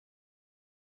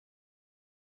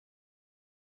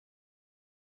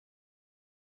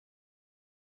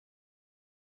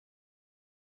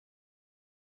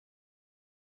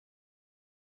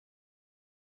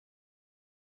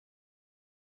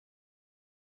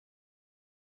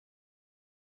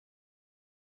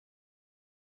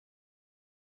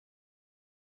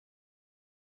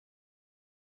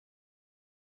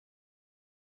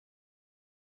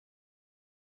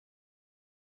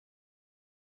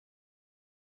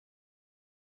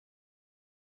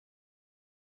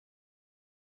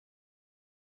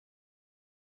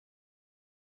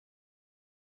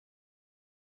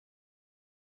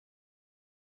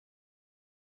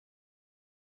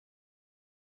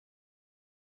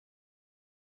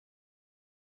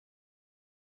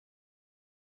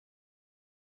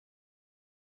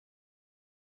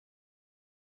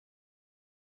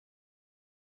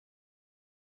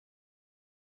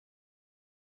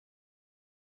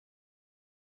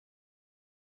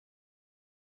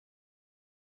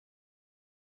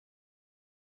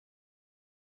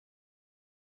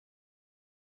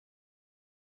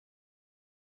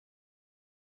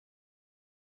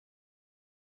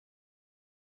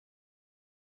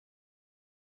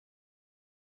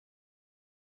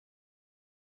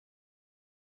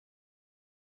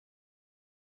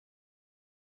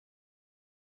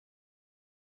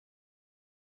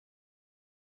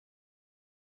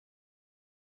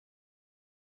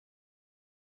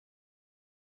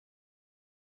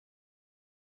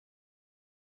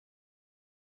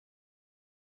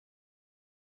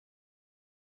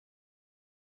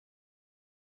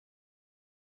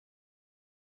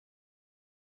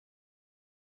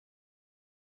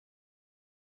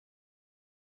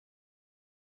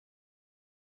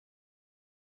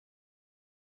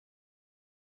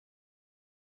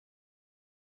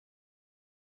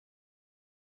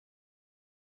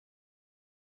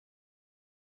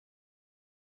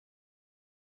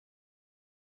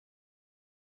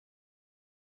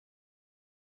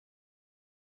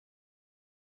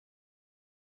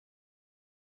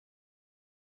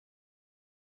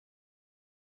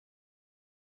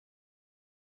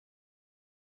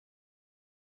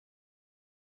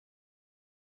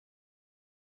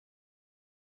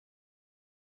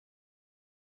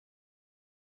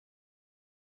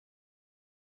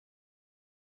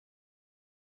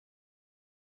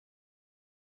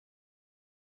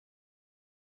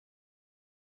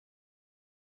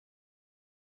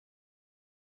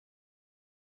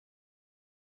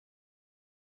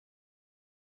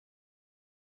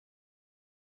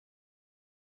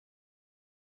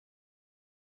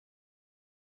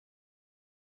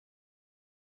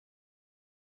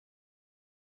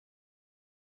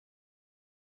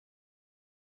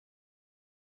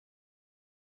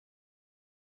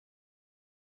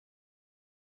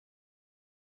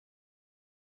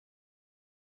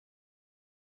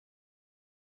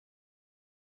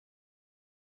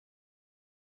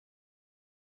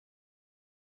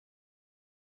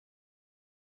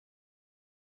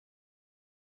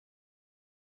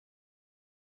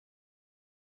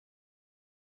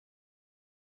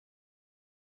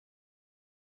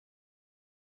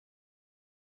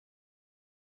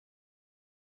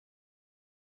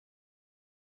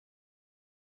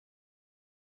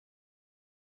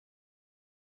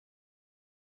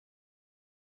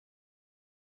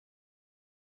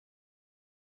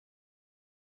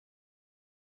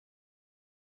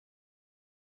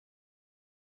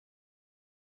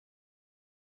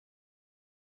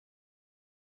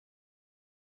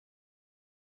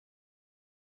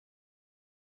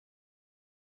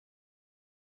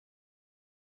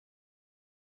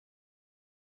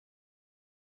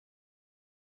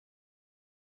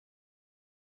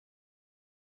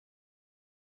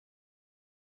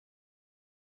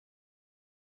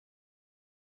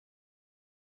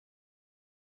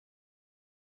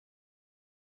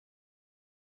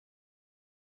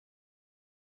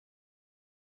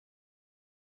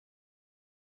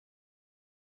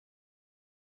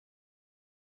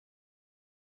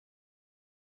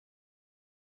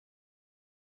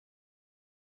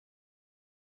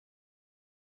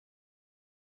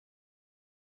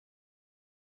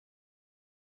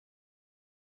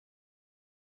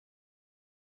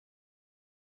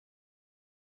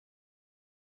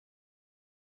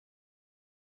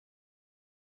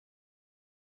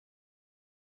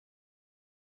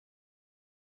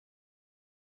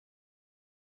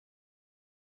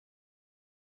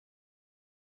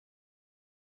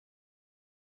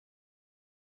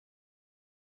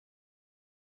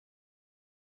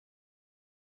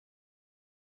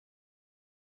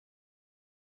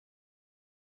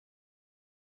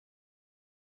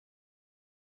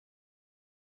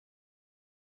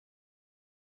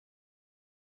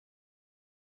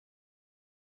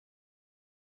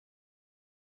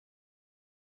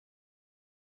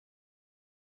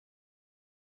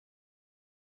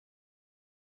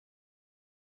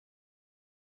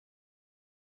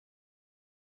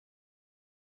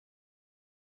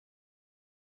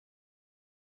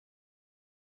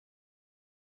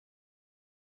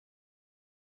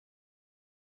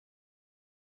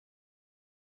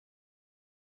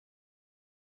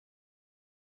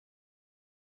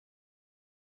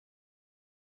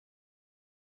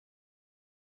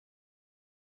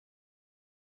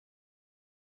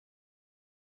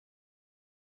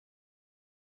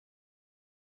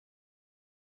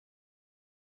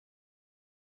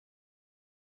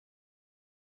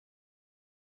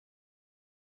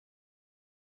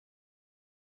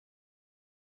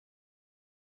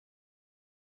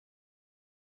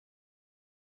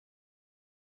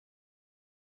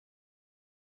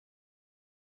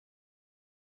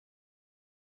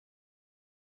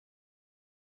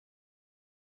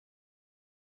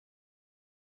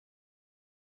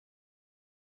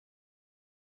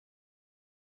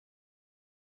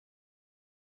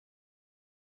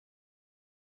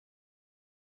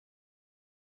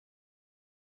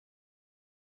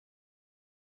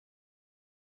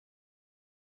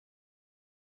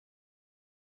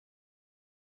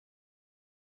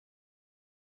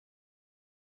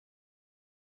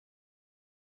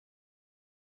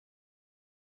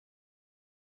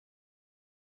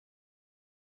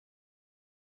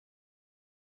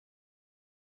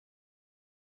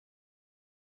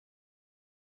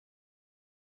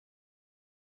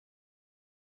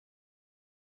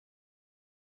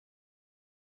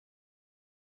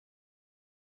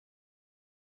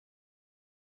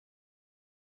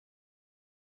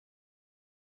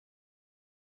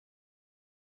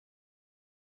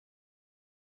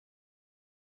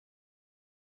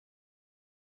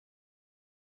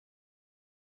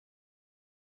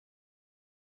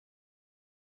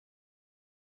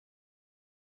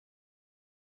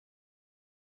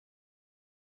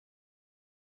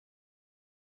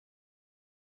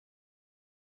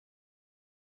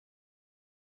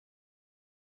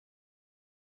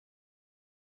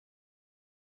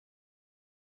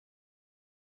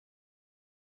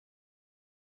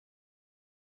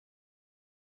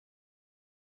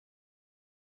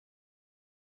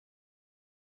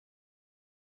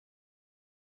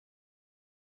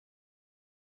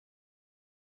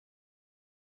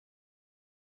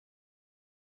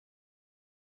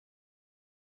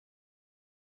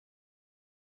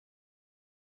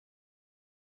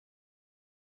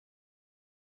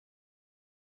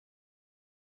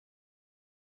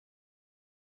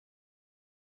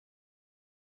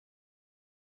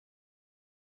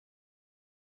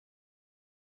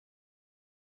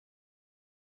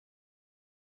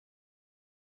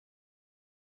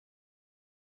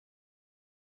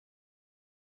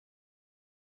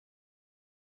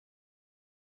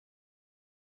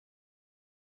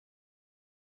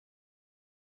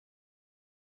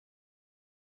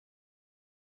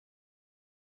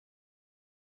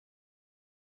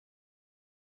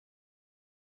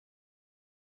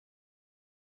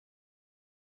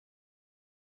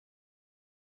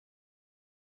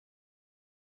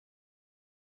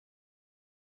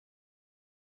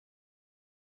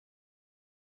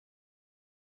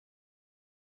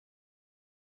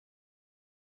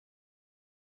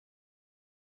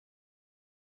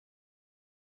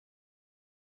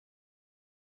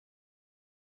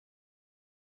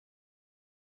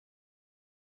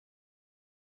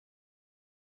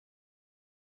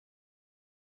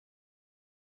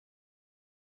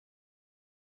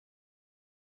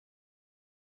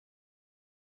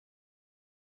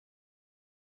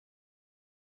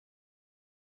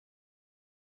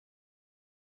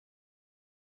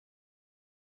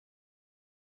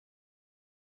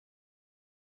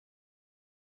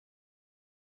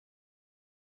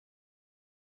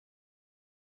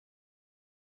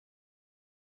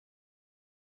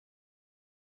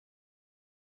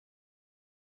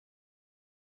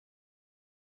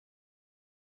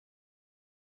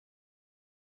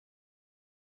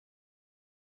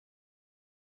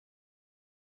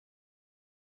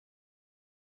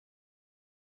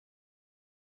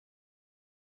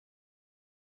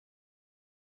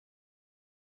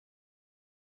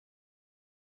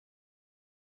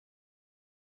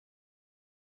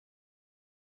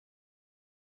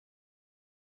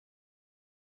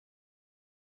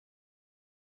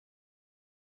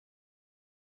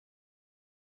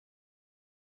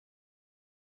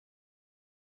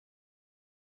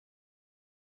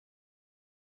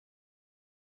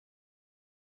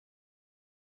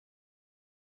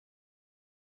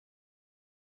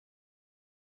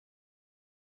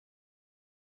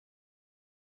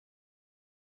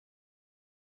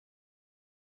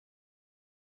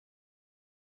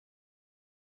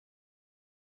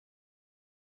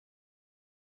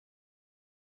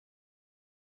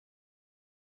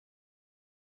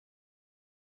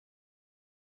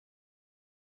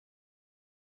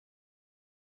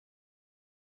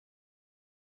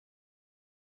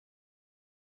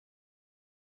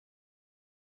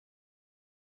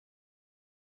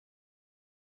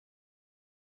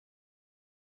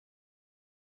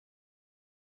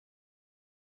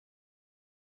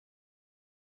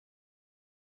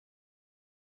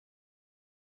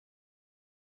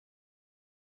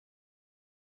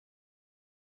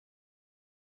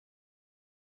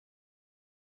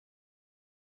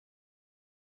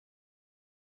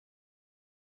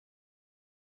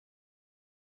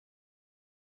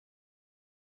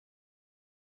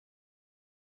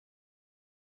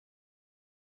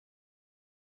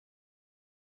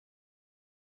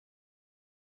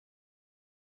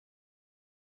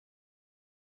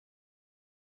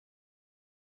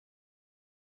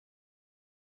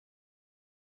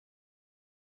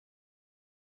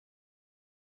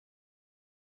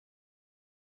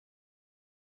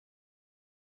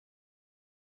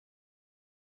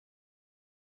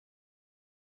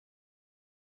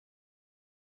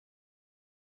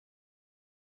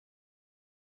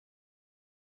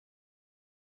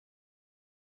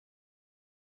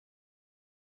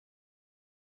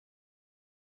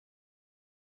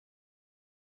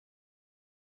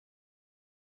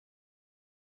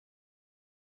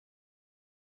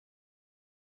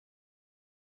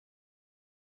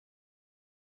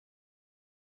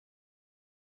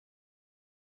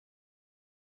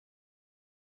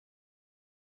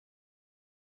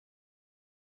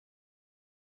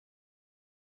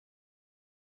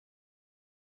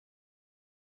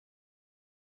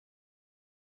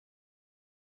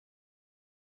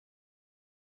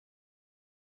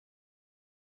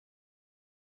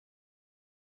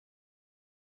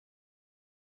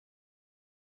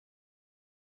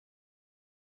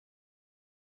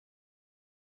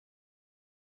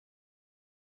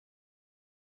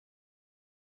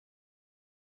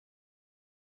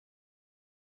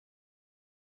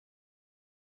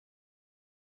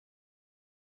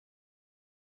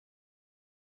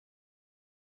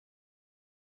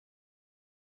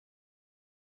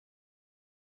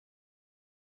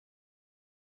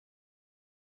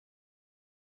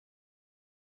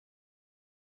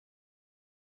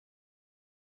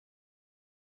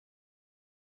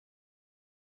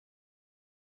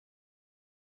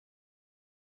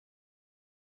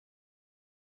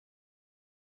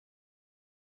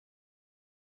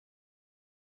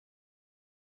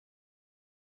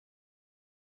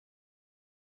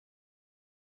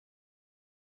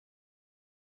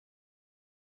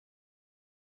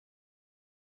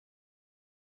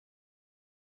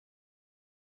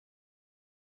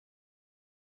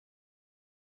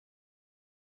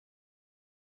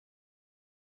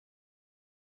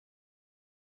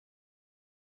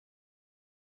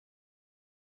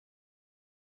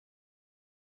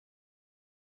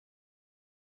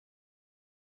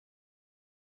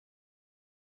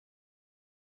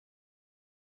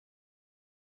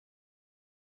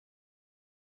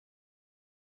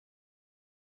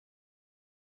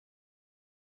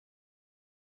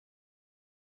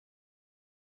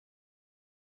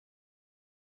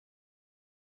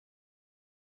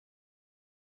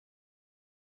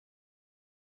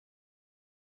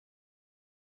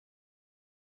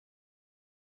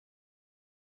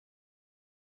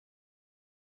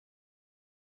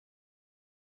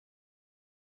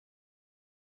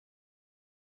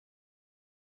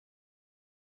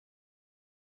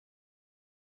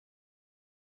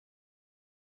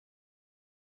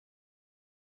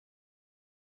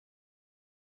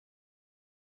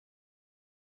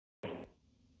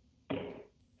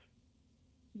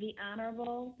The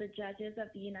Honorable, the Judges of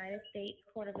the United States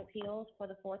Court of Appeals for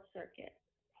the Fourth Circuit.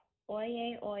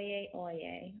 Oyez, oyez,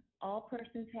 oyez. All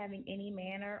persons having any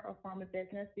manner or form of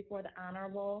business before the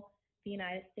Honorable, the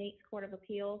United States Court of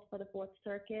Appeals for the Fourth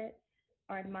Circuit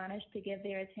are admonished to give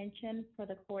their attention, for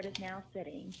the court is now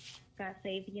sitting. God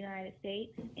save the United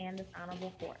States and this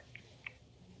honorable court.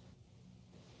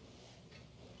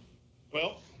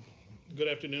 Well, good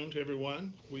afternoon to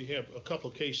everyone. We have a couple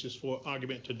of cases for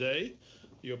argument today.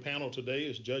 Your panel today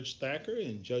is Judge Thacker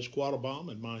and Judge Quattlebaum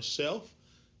and myself.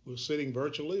 We're sitting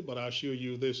virtually, but I assure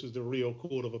you this is the real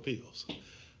Court of Appeals.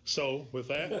 So with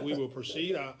that, we will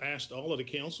proceed. I asked all of the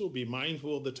counsel, be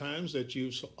mindful of the times that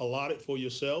you allotted for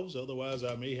yourselves. Otherwise,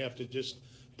 I may have to just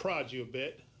prod you a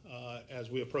bit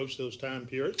as we approach those time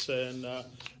periods. And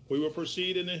we will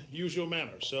proceed in the usual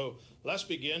manner. So let's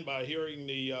begin by hearing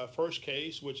the first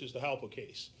case, which is the Halper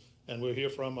case. And we'll hear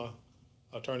from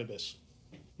Attorney Biss.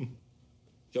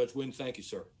 Judge Wynn, thank you,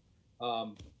 sir.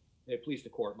 May it please the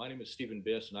court. My name is Stephen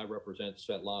Biss, and I represent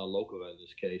Svetlana Lokova in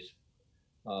this case.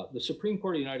 The Supreme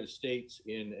Court of the United States,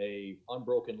 in a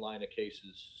unbroken line of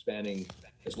cases spanning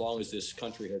as long as this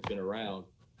country has been around,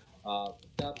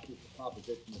 establishes the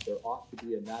proposition that there ought to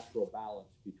be a natural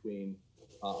balance between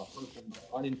a person's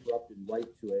uninterrupted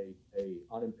right to a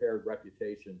unimpaired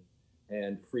reputation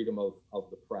and freedom of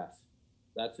the press.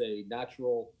 That's a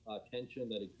natural tension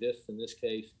that exists in this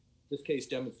case. This case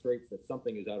demonstrates that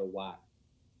something is out of whack.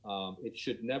 It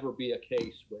should never be a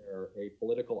case where a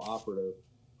political operative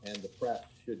and the press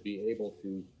should be able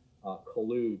to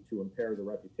collude to impair the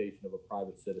reputation of a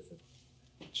private citizen.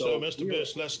 So Mr.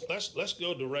 Biss, let's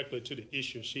go directly to the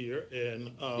issues here.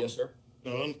 And yes, sir.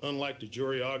 Unlike the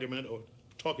jury argument or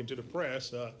talking to the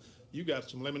press, you got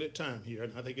some limited time here,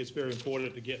 and I think it's very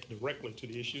important to get directly to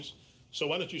the issues. So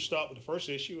why don't you start with the first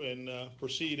issue and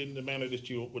proceed in the manner that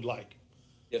you would like.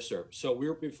 Yes, sir. So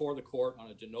we're before the court on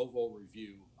a de novo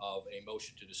review of a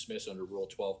motion to dismiss under Rule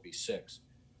 12b-6.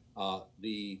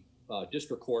 The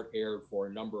district court erred for a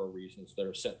number of reasons that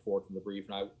are set forth in the brief,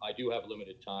 and I do have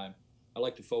limited time. I'd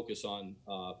like to focus on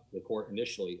the court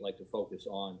initially, like to focus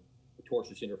on the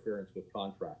tortious interference with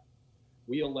contract.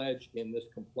 We allege in this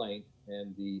complaint,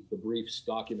 and the briefs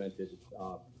documented,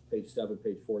 page 7,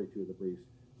 page 42 of the briefs,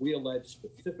 we allege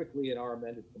specifically in our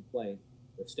amended complaint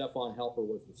that Stefan Halper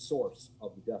was the source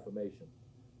of the defamation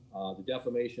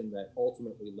that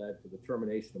ultimately led to the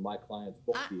termination of my client's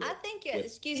book deal. I think,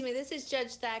 excuse me, this is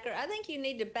Judge Thacker. I think you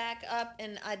need to back up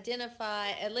and identify,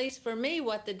 at least for me,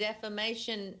 what the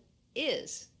defamation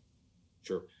is.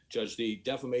 Sure. Judge, the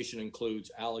defamation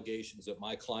includes allegations that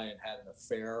my client had an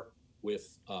affair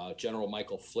with General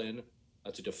Michael Flynn.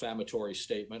 That's a defamatory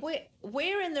statement.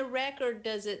 Where in the record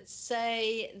does it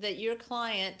say that your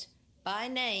client, by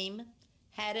name,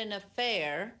 had an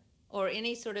affair or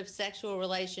any sort of sexual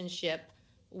relationship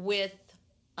with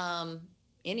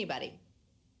anybody?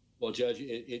 Well, Judge,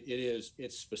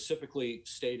 it's specifically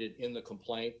stated in the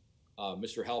complaint.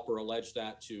 Mr. Halper alleged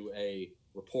that to a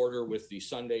reporter with the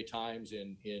Sunday Times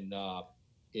in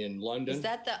London. Is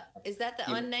that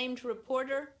the unnamed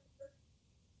reporter?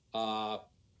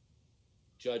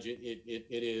 Judge, it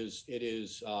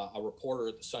is a reporter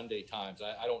at the Sunday Times.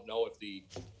 I don't know if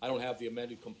I don't have the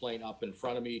amended complaint up in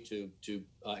front of me to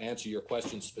answer your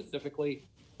question specifically,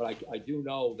 but I do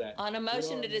know that on a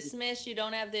motion to dismiss, you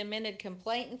don't have the amended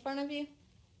complaint in front of you?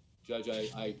 Judge,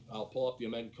 I'll pull up the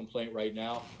amended complaint right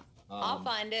now. I'll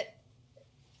find it.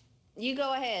 You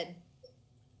go ahead.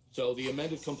 So the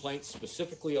amended complaint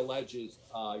specifically alleges,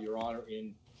 Your Honor,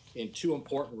 in two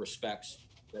important respects,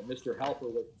 that Mr.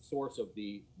 Halper was the source of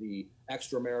the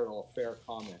extramarital affair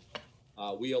comment.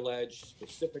 We allege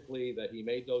specifically that he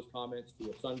made those comments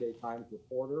to a Sunday Times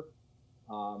reporter,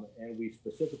 and we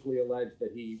specifically allege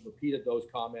that he repeated those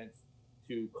comments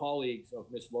to colleagues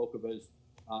of Ms. Lokova's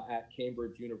at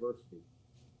Cambridge University.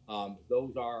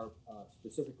 Those are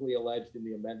specifically alleged in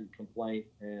the amended complaint,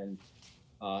 and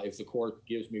if the court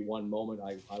gives me one moment,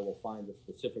 I will find a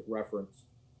specific reference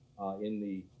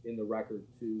in the record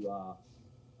to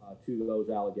those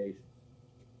allegations.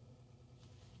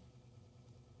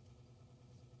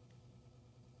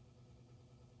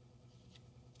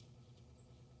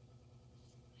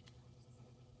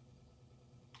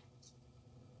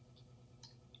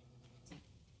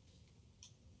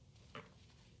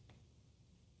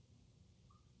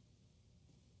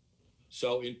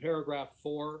 So in paragraph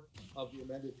 4 of the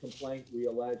amended complaint, we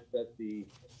allege that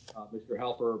Mr.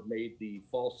 Halper made the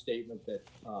false statement that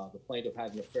the plaintiff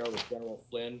had an affair with General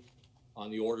Flynn on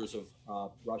the orders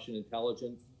of Russian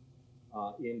intelligence.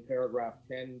 In paragraph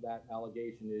 10, that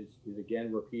allegation is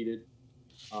again repeated.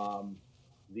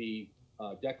 The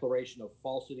declaration of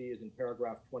falsity is in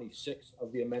paragraph 26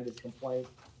 of the amended complaint.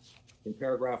 In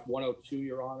paragraph 102,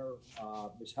 Your Honor,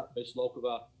 Ms.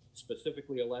 Lokova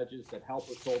specifically alleges that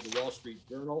Halper told the Wall Street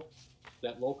Journal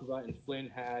that Lokova and Flynn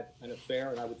had an affair,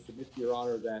 and I would submit to Your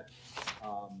Honor that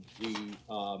the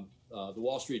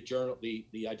Wall Street Journal,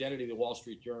 the identity of the Wall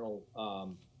Street Journal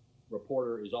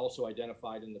reporter is also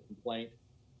identified in the complaint.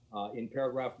 In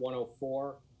paragraph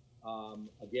 104,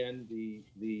 again,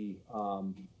 the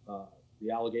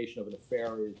allegation of an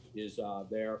affair is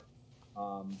there.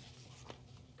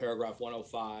 Paragraph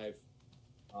 105,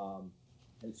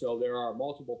 and so there are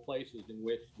multiple places in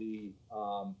which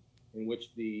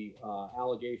the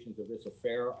allegations of this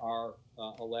affair are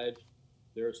alleged.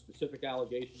 There are specific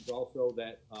allegations also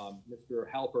that Mr.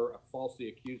 Halper falsely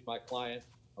accused my client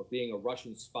of being a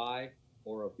Russian spy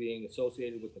or of being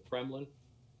associated with the Kremlin.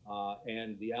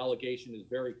 And the allegation is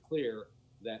very clear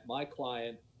that my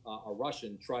client, a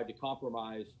Russian, tried to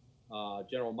compromise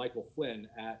General Michael Flynn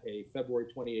at a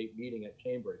February 28 meeting at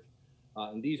Cambridge.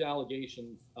 And these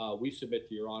allegations we submit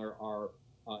to Your Honor are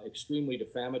extremely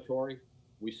defamatory.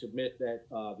 We submit that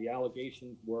the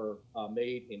allegations were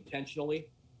made intentionally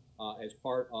as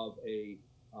part of a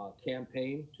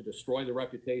campaign to destroy the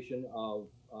reputation of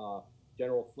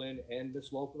General Flynn and Ms.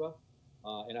 Lokova.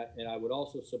 And I would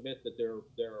also submit that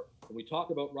when we talk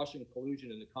about Russian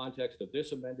collusion in the context of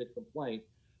this amended complaint,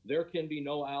 there can be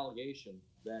no allegation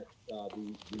that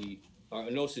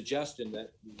no suggestion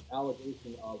that the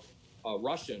allegation of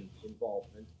Russian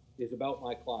involvement is about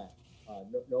my client.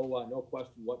 No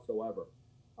question whatsoever.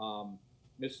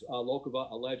 Ms.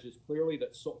 Lokova alleges clearly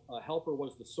that Halper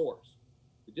was the source.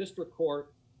 The district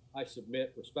court, I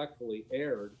submit respectfully,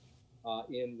 erred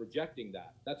in rejecting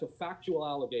that. That's a factual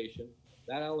allegation.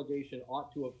 That allegation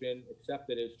ought to have been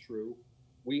accepted as true.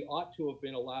 We ought to have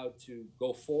been allowed to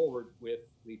go forward with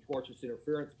the tortious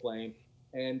interference claim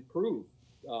and prove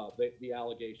the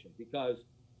allegation, because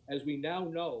as we now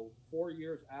know, 4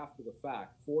 years after the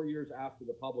fact, 4 years after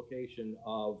the publication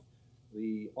of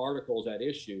the articles at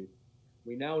issue,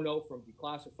 we now know from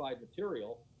declassified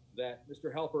material that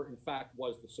Mr. Halper, in fact,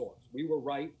 was the source. We were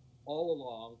right all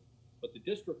along, but the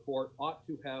district court ought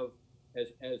to have,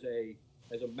 as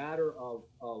a matter of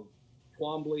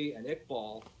Twombly and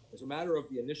Iqbal, as a matter of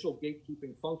the initial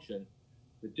gatekeeping function,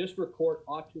 the district court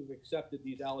ought to have accepted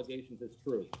these allegations as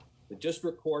true. The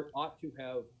district court ought to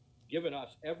have given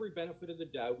us every benefit of the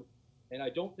doubt, and I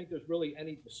don't think there's really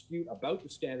any dispute about the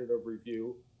standard of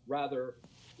review. Rather,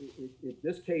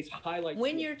 this case highlights—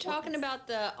 When you're talking about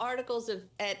the articles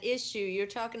at issue, you're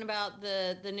talking about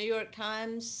the New York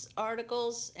Times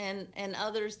articles and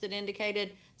others that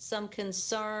indicated some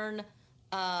concern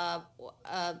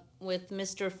with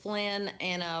Mr. Flynn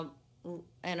and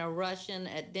a Russian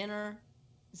at dinner.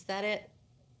 Is that it?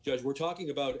 Judge, we're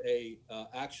talking about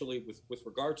actually with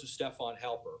regard to Stefan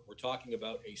Halper, we're talking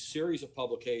about a series of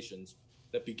publications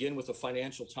that begin with a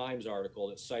Financial Times article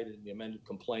that's cited in the amended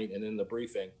complaint and in the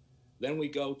briefing. Then we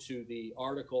go to the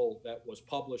article that was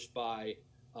published by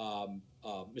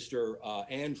Mr.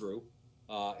 Andrew,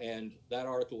 and that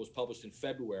article was published in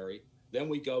February. Then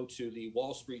we go to the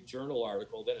Wall Street Journal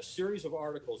article, then a series of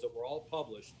articles that were all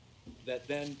published that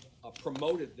then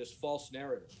promoted this false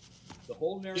narrative. The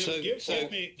whole narrative. So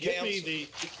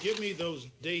give me those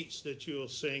dates that you're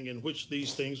saying in which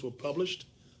these things were published.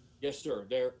 Yes, sir.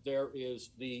 There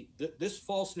is this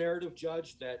false narrative,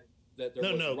 Judge, that there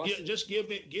was Russian— just give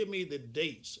me the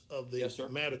dates of the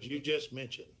matters you just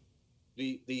mentioned.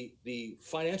 The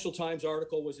Financial Times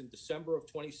article was in December of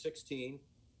 2016.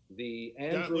 The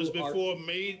Andrew that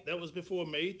was before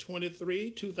May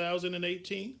 23,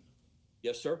 2018.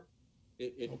 Yes, sir.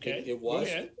 It was.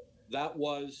 Go ahead. That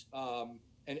was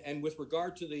and with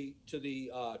regard to the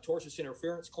tortious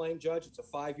interference claim, Judge, it's a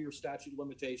 5-year statute of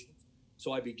limitations.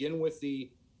 So I begin with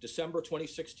the December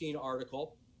 2016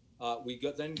 article. We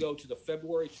then go to the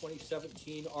February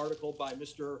 2017 article by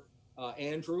Mr.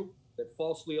 Andrew that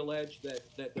falsely alleged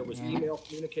that there was email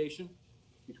communication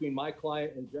between my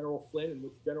client and General Flynn, in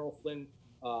which General Flynn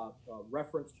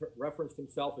referenced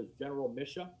himself as General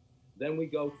Misha. Then we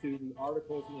go to the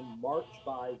articles in March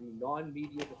by the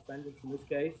non-media defendants in this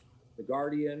case, The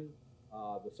Guardian,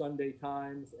 the Sunday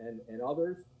Times, and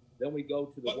others. Then we go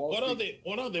to the Wall Street.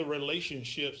 What are the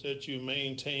relationships that you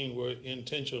maintain were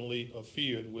intentionally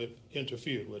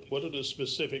interfered with? What are the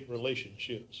specific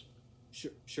relationships?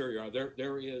 Sure, Your Honor.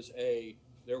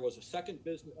 There was a second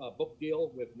book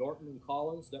deal with Norton and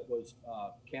Collins that was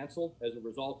canceled as a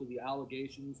result of the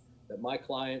allegations that my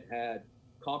client had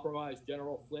compromised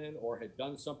General Flynn or had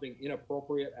done something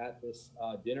inappropriate at this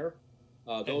dinner.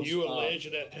 And you allege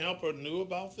that Halper knew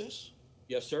about this?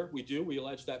 Yes, sir, we do. We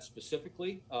allege that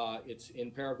specifically. It's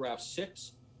in paragraph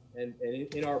 6, and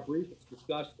in our brief, it's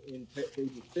discussed in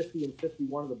pages 50 and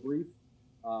 51 of the brief,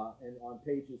 and on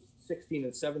pages 16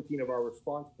 and 17 of our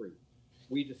response brief.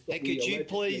 Hey, could you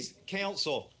please,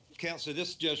 counsel, this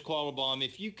is Judge Quattlebaum.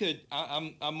 If you could,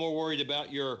 I'm more worried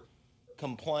about your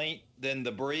complaint than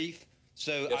the brief.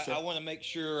 So Yes, I want to make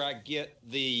sure I get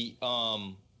the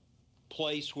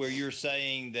place where you're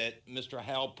saying that Mr.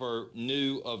 Halper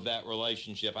knew of that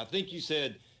relationship. I think you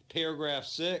said paragraph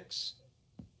 6.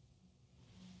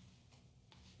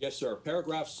 Yes, sir.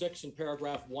 Paragraph 6 and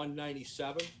paragraph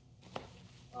 197.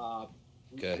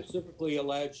 We specifically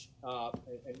allege,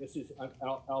 and this is,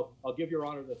 I'll give Your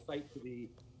Honor the cite to the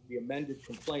amended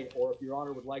complaint, or if Your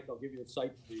Honor would like, I'll give you the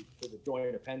cite to the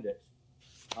joint appendix,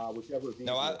 whichever is easier.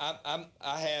 No,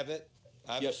 I have it.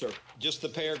 Yes, sir. Just the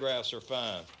paragraphs are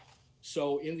fine.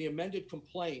 So in the amended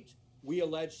complaint, we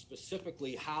allege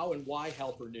specifically how and why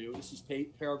Halper knew. This is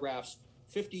paragraphs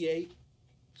 58,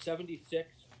 76,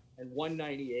 and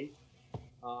 198.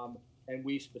 And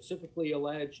we specifically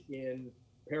allege in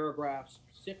paragraphs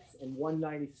 6 and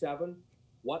 197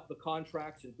 what the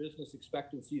contracts and business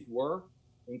expectancies were,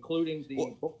 including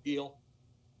the book deal.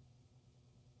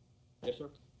 Yes, sir.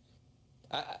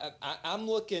 I'm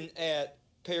looking at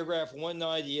paragraph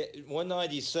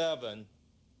 197,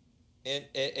 and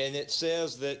it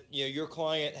says that your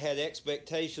client had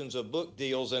expectations of book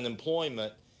deals and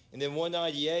employment, and then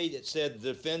 198 it said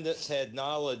the defendants had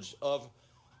knowledge of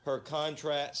her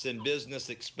contracts and business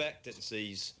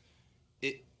expectancies.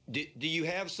 Do you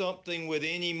have something with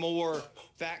any more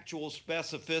factual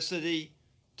specificity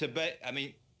I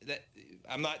mean,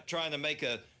 I'm not trying to make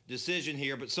a decision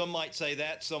here, but some might say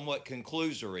that's somewhat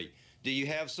conclusory. Do you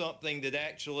have something that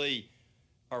actually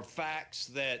are facts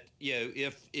that,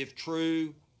 if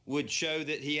true, would show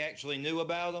that he actually knew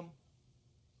about them?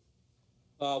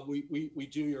 We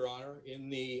do, Your Honor. In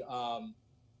the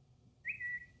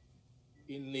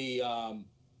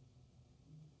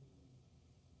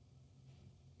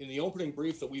opening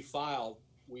brief that we filed,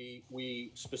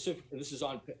 we specifically, and this is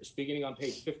beginning on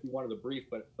page 51 of the brief,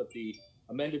 but the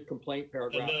amended complaint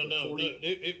paragraph. No,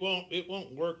 it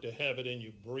won't work to have it in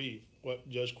your brief. What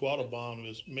Judge Quattlebaum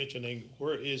is mentioning,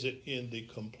 where is it in the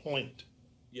complaint?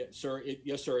 Yes, sir.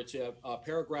 Yes, sir. It's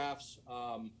paragraphs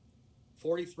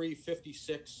 43,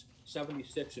 56,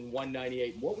 76, and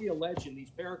 198. And what we allege in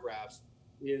these paragraphs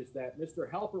is that Mr.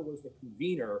 Halper was the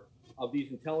convener of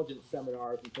these intelligence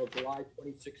seminars until July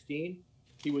 2016.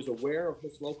 He was aware of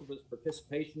Ms. Lokova's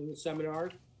participation in the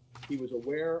seminars. He was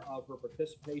aware of her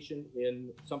participation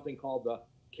in something called the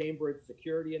Cambridge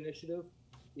Security Initiative.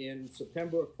 In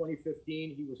September of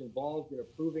 2015, he was involved in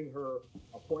approving her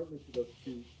appointment to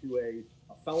a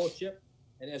fellowship.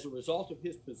 And as a result of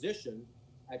his position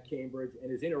at Cambridge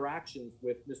and his interactions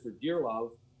with Mr.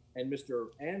 Dearlove and Mr.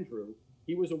 Andrew,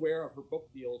 he was aware of her book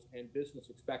deals and business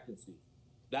expectancies.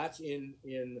 That's in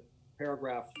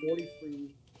paragraphs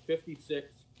 43,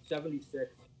 56,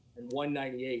 76, and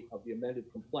 198 of the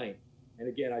amended complaint. And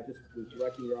again, I just was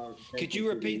directing Your Honor's attention. Could you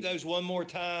repeat those one more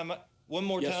time?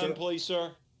 Yes, sir. Please,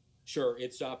 sir. Sure.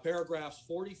 It's paragraphs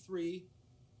 43,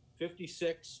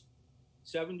 56,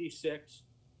 76,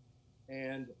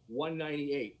 and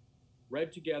 198.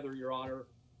 Read together, Your Honor,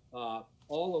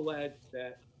 all allege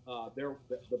that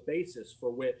the basis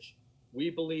for which we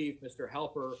believe Mr.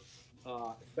 Halper,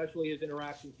 especially his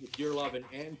interactions with Dearlove and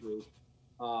Andrew,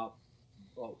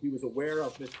 he was aware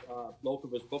of Ms.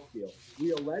 Lokova's book deal.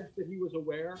 We allege that he was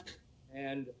aware,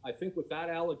 and I think with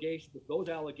those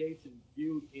allegations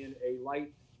viewed in a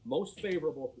light most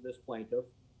favorable to this plaintiff,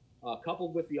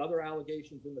 coupled with the other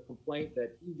allegations in the complaint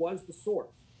that he was the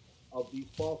source of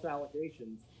these false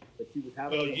allegations that she was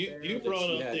having. Well, you brought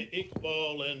up the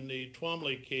Iqbal and the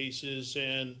Twombly cases,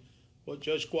 and what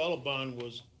Judge Quattlebaum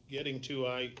was getting to,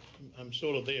 I'm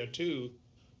sort of there too.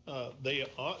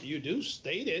 You do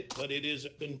state it, but it is a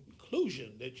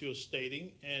conclusion that you're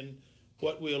stating, and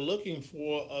what we're looking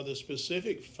for are the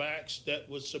specific facts that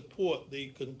would support the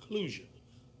conclusion,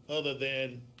 other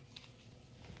than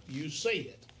you say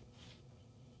it.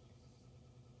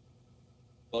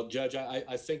 Well, Judge,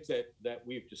 I think that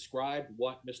we've described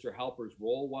what Mr. Halper's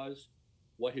role was,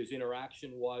 what his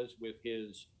interaction was with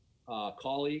his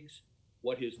colleagues,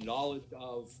 what his knowledge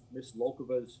of Ms.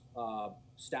 Lokova's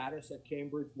status at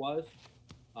Cambridge was,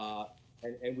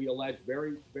 and we allege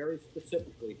very, very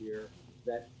specifically here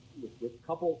that with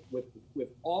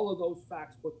all of those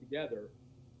facts put together,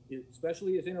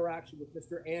 especially his interaction with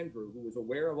Mr. Andrew, who was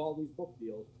aware of all these book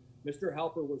deals, Mr.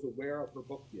 Halper was aware of her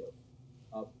book deals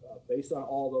based on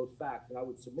all those facts. And I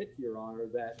would submit to Your Honor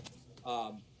that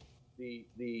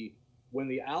the when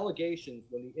the allegations,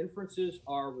 when the inferences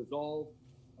are resolved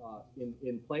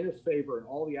in plaintiff's favor and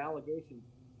all the allegations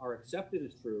are accepted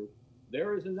as true,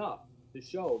 there is enough to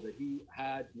show that he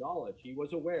had knowledge. He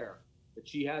was aware that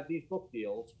she had these book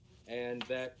deals, and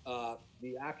that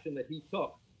the action that he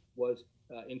took was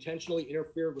intentionally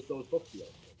interfered with those book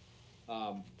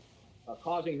deals,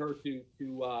 causing her to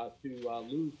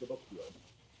lose the book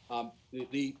deals.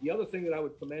 The other thing that I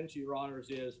would commend to your honors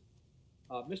is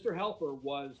Mr. Helper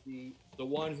was the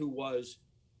one who was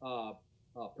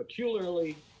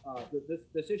peculiarly,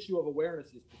 this issue of awareness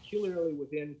is peculiarly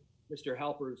within Mr.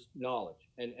 Helper's knowledge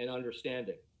and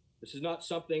understanding. This is not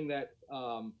something that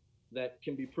that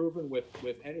can be proven with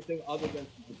anything other than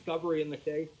some discovery in the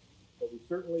case, but we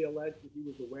certainly allege that he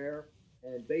was aware.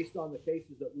 And based on the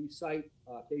cases that we cite,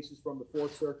 cases from the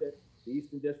Fourth Circuit, the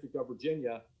Eastern District of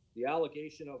Virginia, the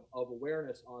allegation of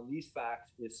awareness on these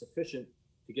facts is sufficient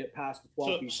to get past the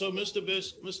 12. So Mr.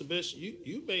 Biss,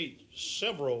 you made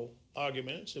several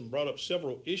arguments and brought up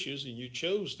several issues, and you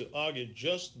chose to argue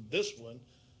just this one.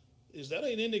 Is that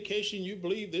an indication you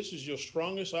believe this is your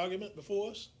strongest argument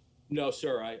before us? No,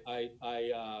 sir. I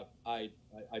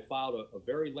filed a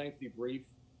very lengthy brief.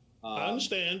 I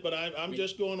understand, but I'm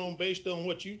just going on based on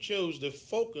what you chose to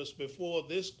focus before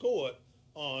this court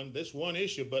on this one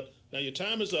issue. But now your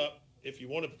time is up. If you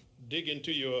want to dig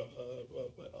into your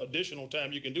additional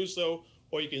time, you can do so,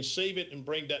 or you can save it and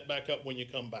bring that back up when you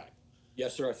come back.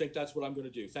 Yes, sir. I think that's what I'm going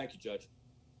to do. Thank you, Judge.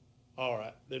 All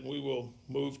right. Then we will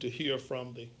move to hear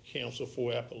from the counsel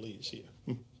for appellees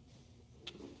here.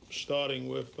 Starting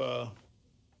with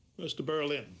Mr.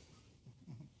 Berlin.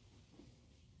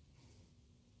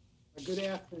 Good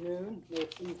afternoon. May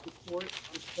it please the court.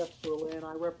 I'm Seth Berlin.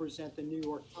 I represent the New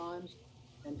York Times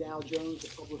and Dow Jones,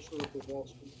 the publisher of the Wall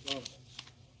Street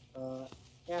Journal.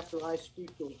 After I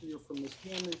speak, you'll hear from Ms.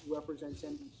 Hammond, who represents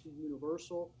NBC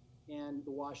Universal and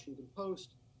the Washington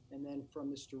Post, and then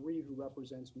from Mr. Reed, who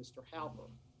represents Mr. Halper.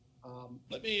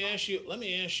 Let me ask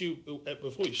you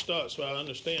before you start, so I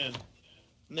understand.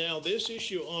 Now, this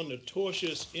issue on the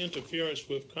tortious interference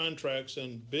with contracts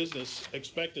and business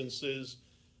expectancies,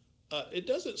 it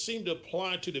doesn't seem to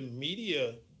apply to the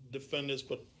media defendants,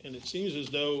 and it seems as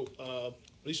though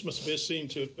at least Mr. Biss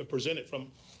seemed to present it from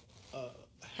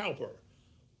Halper.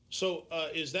 So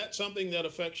is that something that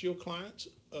affects your clients?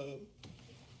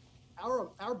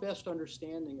 Our best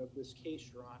understanding of this case,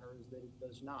 Your Honor, is that it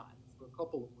does not, for a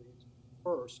couple of reasons.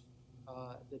 First,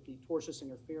 that the tortious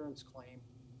interference claim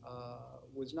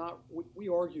was not, we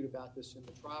argued about this in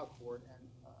the trial court, and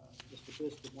Mr.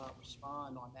 Biss did not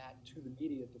respond on that to the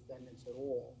media defendants at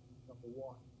all, number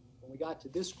one. When we got to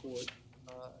this court,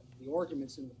 the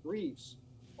arguments in the briefs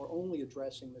are only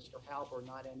addressing Mr. Halper,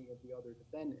 not any of the other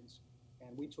defendants,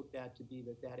 and we took that to be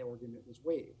that argument was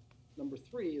waived. Number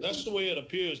three is— That's the way it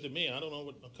appears to me. I don't know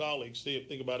what my colleagues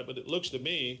think about it, but it looks to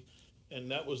me, and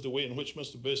that was the way in which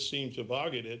Mr. Biss seemed to have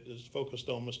argued it, is focused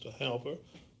on Mr. Halper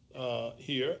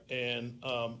here. And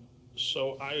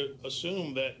so I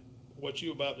assume that what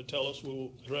you're about to tell us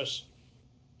will address,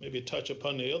 maybe touch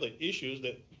upon the other issues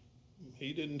that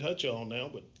he didn't touch on now,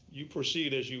 but you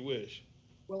proceed as you wish.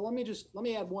 Well, let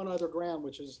me add one other ground,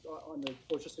 which is on the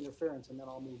tortious interference, and then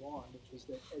I'll move on, which is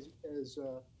that as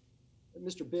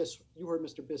Mr. Biss, you heard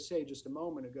Mr. Biss say just a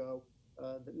moment ago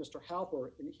that Mr. Halper,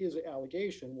 in his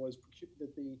allegation, was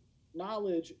that the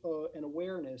knowledge and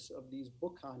awareness of these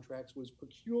book contracts was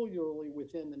peculiarly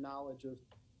within the knowledge of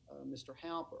Mr.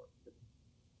 Halper.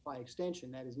 By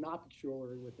extension, that is not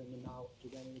peculiarly within the knowledge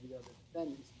of any of the other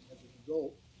defendants. As a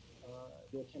result,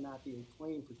 there cannot be a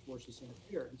claim for tortious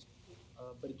interference.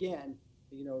 But again,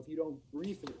 you know, if you don't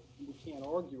brief it, we can't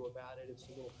argue about it. It's a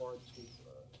little hard to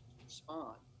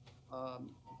respond.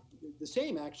 The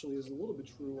same actually is a little bit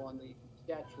true on the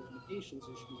statute of limitations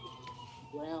issue, which is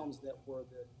the grounds that were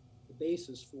the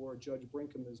basis for Judge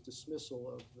Brinkham's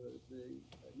dismissal of the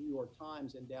New York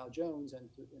Times and Dow Jones, and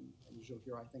as you'll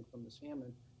hear, I think, from Ms.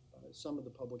 Hammond, some of the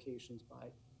publications by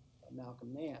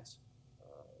Malcolm Nance,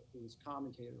 who was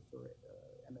commentator for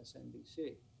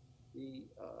MSNBC.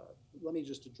 Let me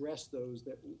just address those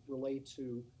that relate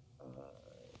to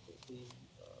the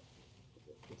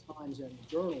Times and the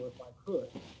Journal, if I could.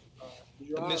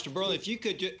 Mr. Burley,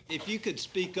 if you could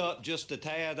speak up just a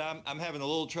tad, I'm having a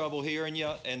little trouble hearing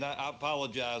you, and I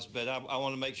apologize, but I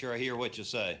want to make sure I hear what you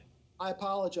say. I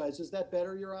apologize. Is that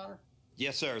better, Your Honor?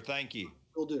 Yes, sir. Thank you.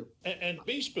 Will do. And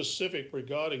be specific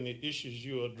regarding the issues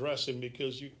you're addressing,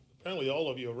 because apparently all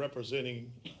of you are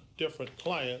representing different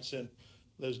clients, and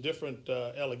there's different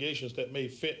allegations that may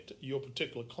fit your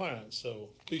particular client. So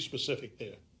be specific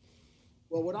there.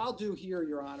 Well, what I'll do here,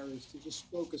 Your Honor, is to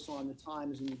just focus on the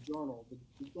Times and the Journal.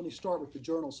 Let me start with the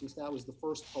Journal, since that was the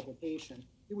first publication.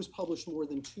 It was published more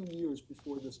than 2 years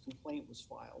before this complaint was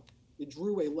filed. It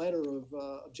drew a letter of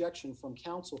objection from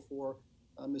counsel for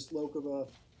Ms. Lokova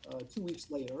 2 weeks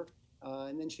later,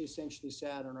 and then she essentially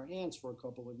sat on her hands for a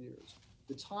couple of years.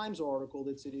 The Times article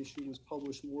that's at issue was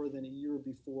published more than a year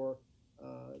before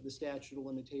the statute of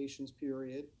limitations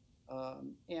period.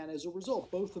 And as a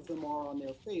result, both of them are on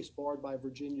their face barred by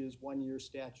Virginia's 1-year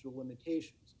statute of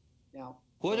limitations. Now,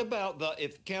 what about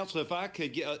if I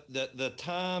could get the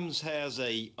Times has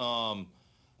a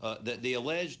the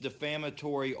alleged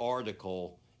defamatory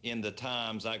article in the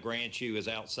Times, I grant you, is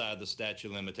outside the statute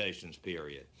of limitations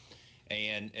period,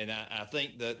 and I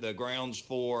think that the grounds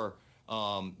for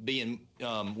being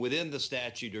within the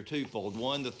statute are twofold.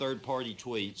 One, the third-party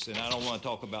tweets, and I don't want to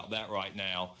talk about that right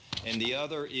now. And the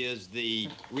other is the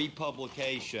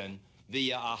republication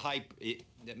via a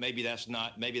maybe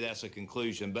that's a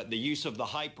conclusion, but the use of the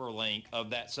hyperlink of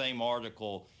that same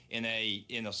article in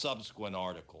a subsequent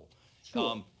article.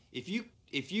 Sure.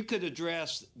 If you could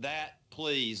address that,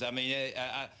 please. I mean,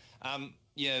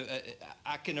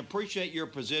 I can appreciate your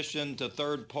position to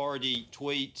third-party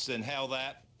tweets and how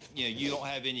that, you don't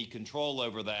have any control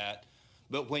over that.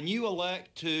 But when you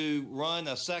elect to run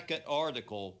a second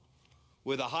article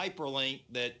with a hyperlink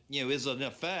that, is in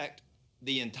effect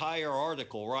the entire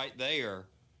article right there,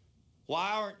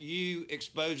 why aren't you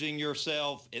exposing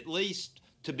yourself at least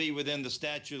to be within the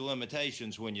statute of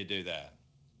limitations when you do that?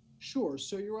 Sure.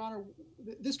 So, Your Honor,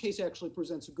 this case actually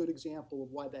presents a good example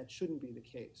of why that shouldn't be the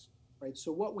case, right?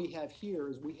 So what we have here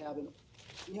is we have an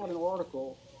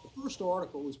article. The first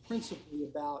article was principally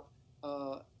about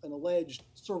an alleged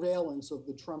surveillance of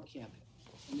the Trump campaign.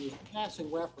 And there's a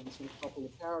passing reference in a couple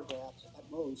of paragraphs at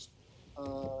most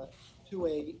to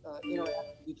a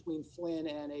interaction between Flynn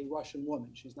and a Russian woman.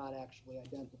 She's not actually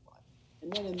identified.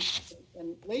 And then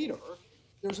and later,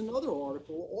 there's another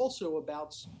article also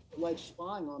about alleged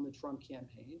spying on the Trump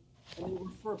campaign, and they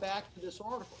refer back to this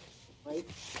article, right?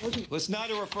 Let's not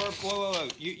refer. Whoa.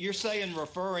 You're saying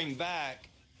referring back.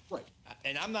 Right.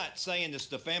 And I'm not saying it's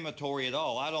defamatory at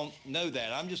all. I don't know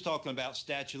that. I'm just talking about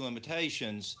statute of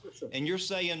limitations. Sure. And you're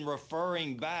saying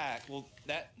referring back. Well,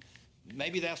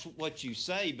 maybe that's what you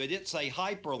say, but it's a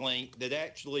hyperlink that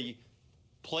actually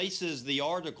places the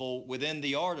article within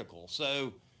the article.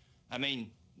 So, I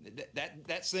mean,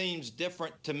 that seems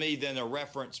different to me than a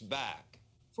reference back.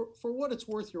 For what it's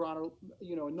worth, Your Honor,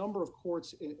 a number of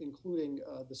courts, including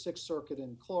the Sixth Circuit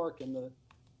in Clark and the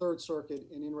Third Circuit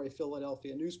in In re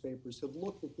Philadelphia newspapers, have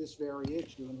looked at this very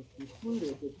issue and have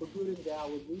concluded that for good and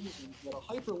valid reasons that a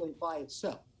hyperlink by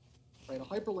itself, right, a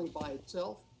hyperlink by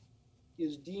itself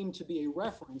is deemed to be a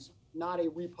reference, not a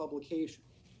republication,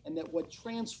 and that what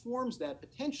transforms that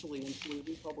potentially into a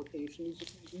republication is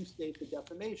if you restate the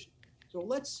defamation. So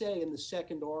let's say in the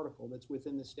second article that's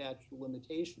within the statute of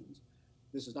limitations,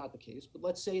 this is not the case, but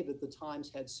let's say that the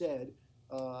Times had said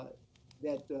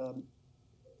that,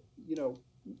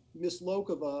 Ms.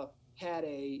 Lokova had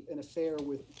an affair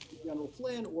with General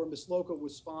Flynn, or Ms. Lokova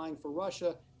was spying for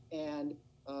Russia, and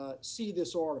see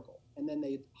this article, and then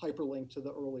they hyperlink to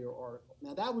the earlier article.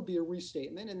 Now that would be a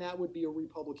restatement, and that would be a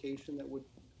republication that would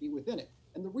be within it.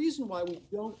 And the reason why we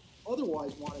don't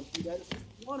otherwise want to do that is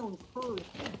we want to encourage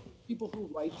people who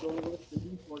write journalists and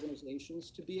news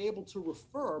organizations to be able to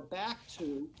refer back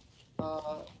to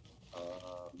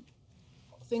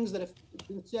things that have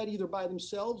been said either by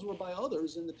themselves or by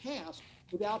others in the past,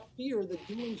 without fear that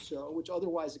doing so, which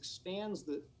otherwise expands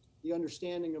the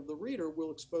understanding of the reader,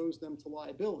 will expose them to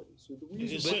liability. So the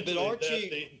reason, but aren't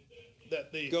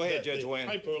go ahead, Judge Wayne.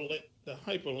 The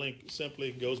hyperlink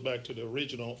simply goes back to the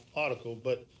original article,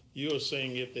 but you're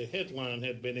saying if the headline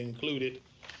had been included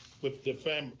with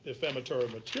defamatory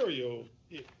material,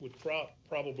 it would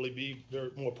probably be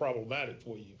more problematic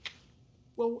for you.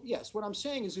 Well, yes. What I'm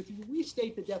saying is if you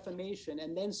restate the defamation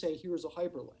and then say, here's a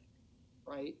hyperlink,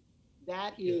 right,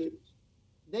 that is,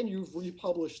 then you've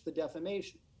republished the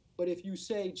defamation. But if you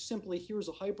say simply, here's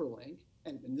a hyperlink,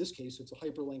 and in this case, it's a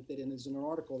hyperlink that is in an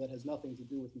article that has nothing to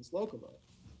do with Ms. Lokova,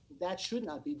 that should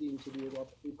not be deemed to be a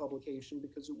republication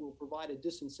because it will provide a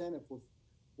disincentive for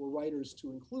writers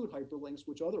to include hyperlinks,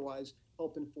 which otherwise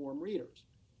help inform readers.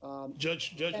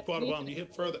 Judge Quattlebaum,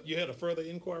 you had a further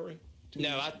inquiry?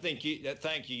 No, I think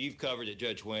thank you. You've covered it,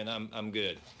 Judge Wynn. I'm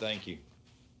good. Thank you.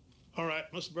 All right,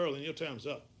 Mr. Berlin, your time's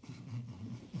up.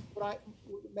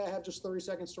 May I have just 30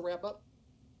 seconds to wrap up?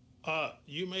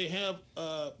 You may have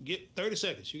get 30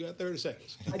 seconds. You got 30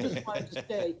 seconds. I just wanted to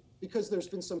say, because there's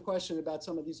been some question about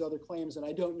some of these other claims, and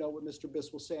I don't know what Mr.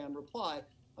 Biss will say on reply,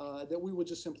 that we would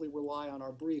just simply rely on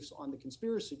our briefs on the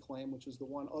conspiracy claim, which is the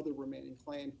one other remaining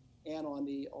claim, and on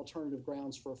the alternative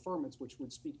grounds for affirmance, which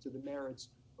would speak to the merits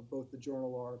of both the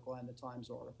Journal article and the Times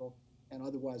article. And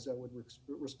otherwise, I would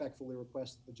respectfully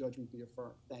request that the judgment be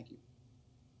affirmed. Thank you.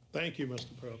 Thank you,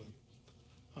 Mr. Perlin.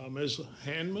 Ms.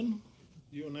 Handman,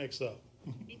 you're next up.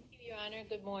 Thank you, Your Honor.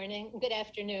 Good morning. Good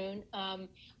afternoon.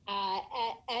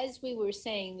 As we were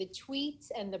saying, the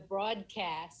tweets and the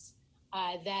broadcasts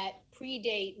that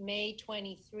predate May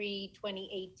 23,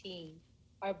 2018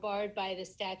 are barred by the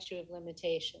statute of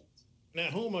limitations. Now,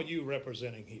 whom are you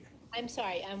representing here? I'm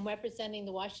sorry, I'm representing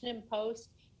the Washington Post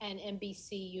and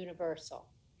NBC Universal.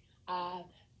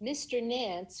 Mr.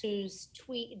 Nance, whose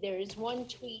tweet, there is one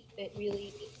tweet that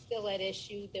really is still at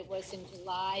issue that was in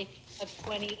July of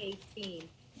 2018.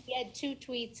 He had two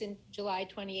tweets in July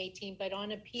 2018, but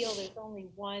on appeal, there's only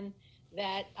one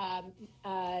that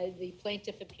the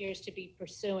plaintiff appears to be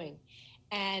pursuing.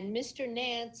 And Mr.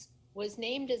 Nance was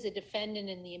named as a defendant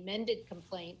in the amended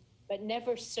complaint, but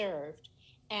never served.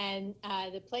 And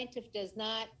the plaintiff does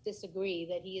not disagree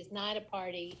that he is not a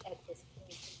party at this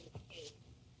point in the case.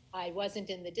 I wasn't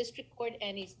in the district court,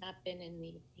 and he's not been in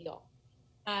the appeal.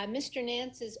 Mr.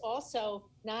 Nance is also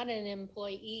not an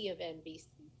employee of NBC.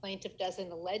 Plaintiff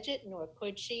doesn't allege it, nor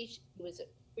could she. He was a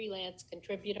freelance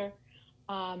contributor.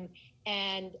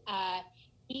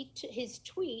 His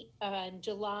tweet on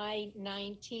July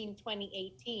 19,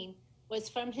 2018 was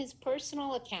from his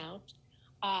personal account.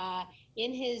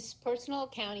 In his personal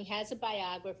account, he has a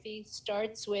biography,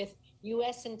 starts with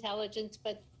U.S. intelligence,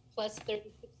 but plus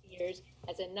 36 years,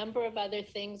 has a number of other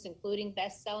things, including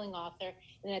best-selling author,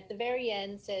 and at the very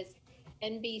end says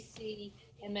NBC,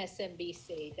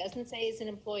 MSNBC. Doesn't say he's an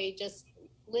employee, just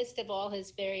list of all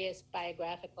his various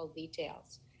biographical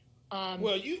details.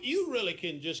 Well, you really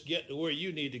can just get to where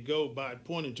you need to go by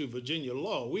pointing to Virginia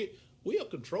law. We are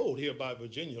controlled here by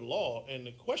Virginia law, and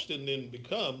the question then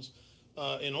becomes,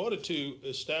 in order to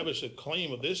establish a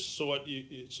claim of this sort,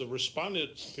 it's a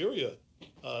respondent superior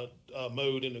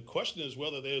mode, and the question is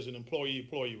whether there's an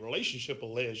employee-employee relationship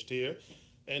alleged here,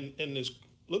 and this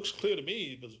looks clear to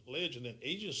me it was alleged in an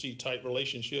agency-type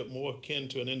relationship more akin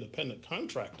to an independent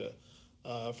contractor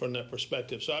from that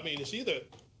perspective. So, I mean, it's either,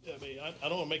 I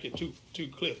don't want to make it too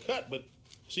clear-cut, but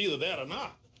it's either that or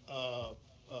not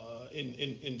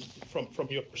from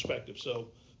your perspective. So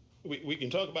we can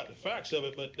talk about the facts of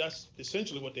it, but that's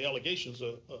essentially what the allegations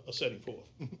are setting forth.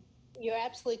 You're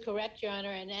absolutely correct, Your Honor.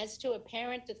 And as to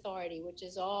apparent authority, which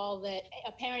is all that,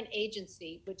 apparent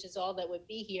agency, which is all that would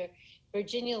be here,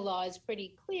 Virginia law is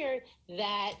pretty clear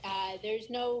that there's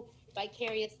no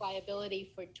vicarious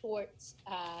liability for torts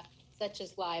such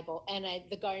as libel. And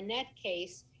the Garnett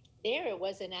case, there it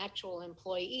was an actual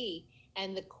employee.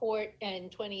 And the court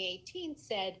in 2018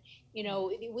 said, you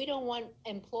know, we don't want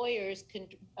employers,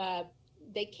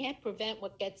 they can't prevent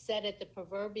what gets said at the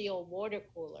proverbial water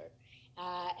cooler.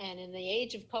 And in the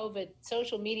age of COVID,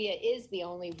 social media is the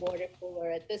only water cooler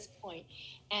at this point.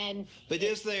 But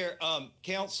is there,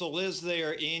 counsel, is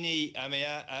there any, I mean,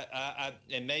 I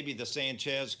and maybe the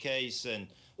Sanchez case and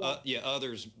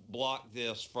others block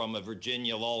this from a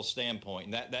Virginia law standpoint,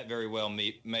 and that very well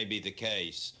may be the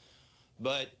case.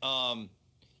 But, I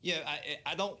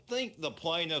don't think the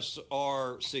plaintiffs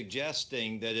are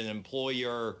suggesting that an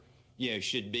employer,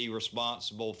 should be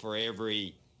responsible for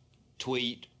every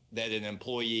tweet that an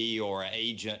employee or an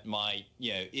agent might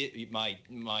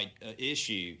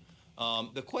issue.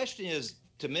 The question is,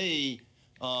 to me,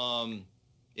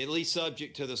 at least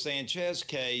subject to the Sanchez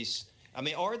case, I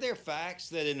mean, are there facts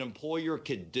that an employer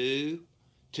could do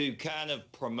to kind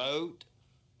of promote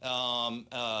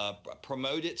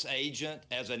its agent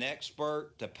as an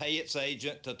expert, to pay its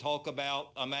agent to talk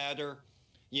about a matter?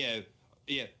 And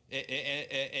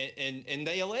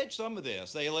they allege some of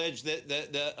this. They allege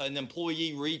that an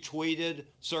employee retweeted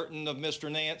certain of Mr.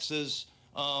 Nance's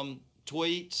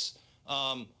tweets.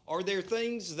 Are there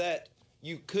things that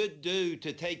you could do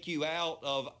to take you out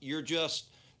of you're just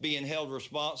being held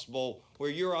responsible, where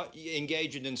you're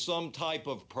engaging in some type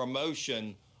of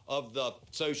promotion of the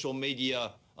social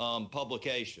media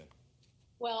publication?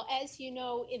 Well, as you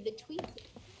know, in the tweet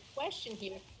question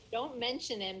here, don't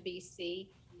mention NBC.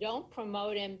 Don't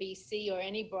promote NBC or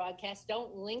any broadcast.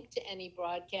 Don't link to any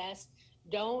broadcast.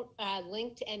 Don't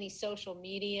link to any social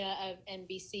media of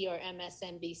NBC or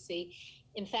MSNBC.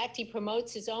 In fact, he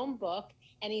promotes his own book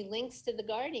and he links to The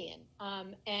Guardian.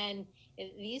 And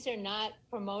these are not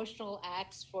promotional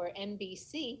acts for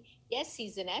NBC. Yes,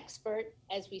 he's an expert,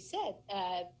 as we said,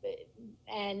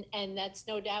 and that's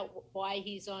no doubt why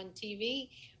he's on TV.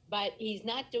 but he's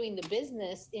not doing the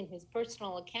business in his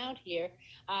personal account here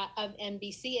of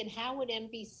NBC. And how would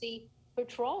NBC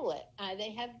patrol it?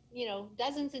 They have,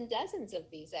 dozens and dozens of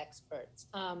these experts.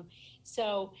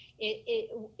 So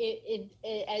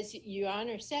as Your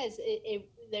Honor says,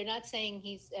 they're not saying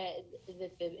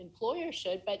that the employer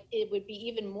should, but it would be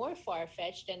even more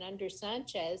far-fetched. And under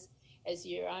Sanchez, as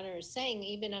Your Honor is saying,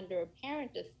 even under a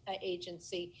parent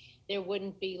agency, there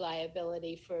wouldn't be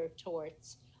liability for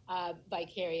torts,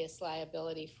 vicarious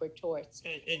liability for torts.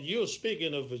 And you're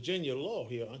speaking of Virginia law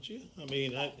here, aren't you? I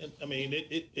mean,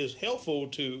 it is helpful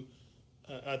to,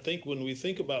 I think when we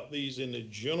think about these in the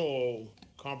general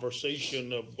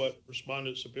conversation of what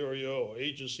respondent superior or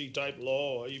agency type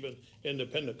law or even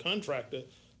independent contractor,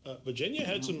 Virginia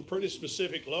had some pretty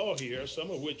specific law here, some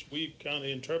of which we've kind of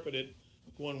interpreted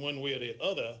one way or the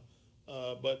other.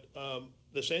 But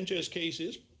the Sanchez case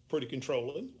is pretty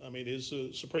controlling. I mean, it's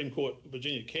a Supreme Court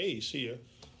Virginia case here.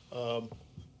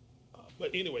 But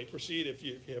anyway, proceed if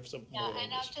you have something more.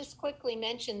 And I'll just quickly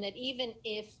mention that even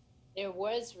if there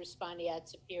was respondeat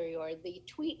superior, the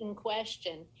tweet in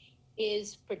question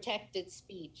is protected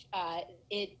speech.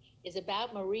 It is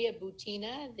about Maria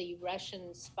Butina, the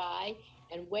Russian spy,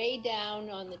 and way down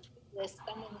on the tweet list,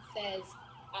 someone says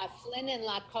Flynn and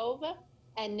Lakova,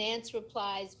 and Nance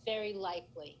replies, very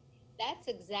likely. That's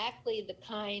exactly the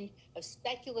kind of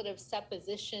speculative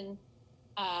supposition,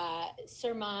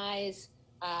 surmise,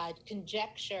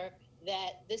 conjecture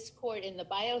that this court in the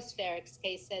Biospherics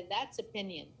case said that's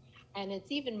opinion. And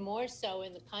it's even more so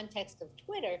in the context of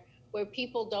Twitter, where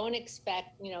people don't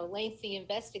expect, lengthy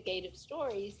investigative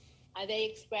stories. They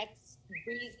expect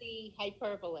breezy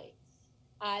hyperbole.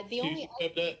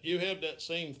 You have that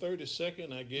same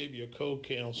 30-second I gave your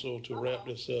co-counsel to wrap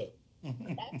this up.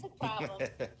 That's a problem.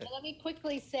 Let me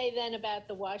quickly say then about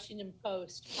the Washington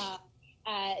Post.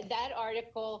 That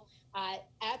article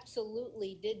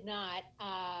absolutely did not,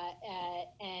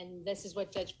 and this is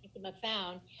what Judge Pinkema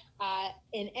found,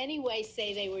 in any way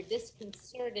say they were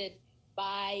disconcerted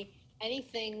by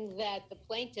anything that the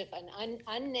plaintiff,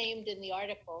 unnamed in the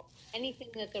article, anything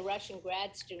that the Russian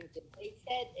grad student did.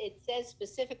 It says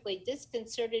specifically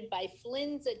disconcerted by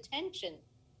Flynn's attention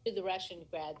to the Russian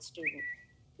grad student.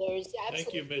 There's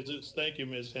absolutely... Thank you,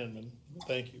 Ms. Henman.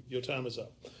 Thank you. Your time is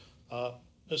up.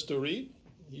 Mr. Reed,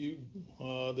 you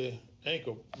are the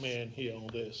anchor man here on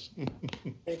this.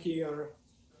 Thank you, Your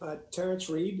Honor. Terrence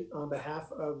Reed, on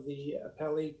behalf of the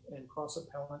appellee and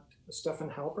cross-appellant Stephan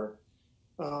Halper.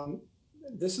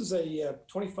 This is a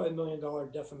 $25 million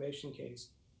defamation case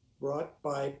brought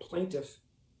by plaintiff,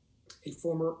 a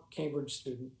former Cambridge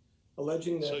student,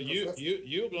 alleging that... So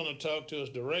you're going to talk to us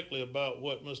directly about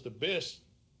what Mr. Biss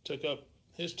took up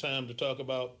his time to talk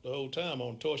about the whole time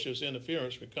on tortious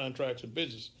interference with contracts and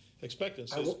business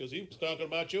expectancies, because he was talking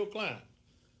about your client.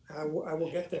 I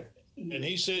will get there. And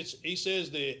he says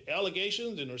the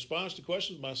allegations in response to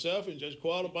questions myself and Judge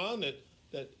Quattlebaum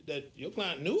that your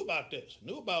client knew about this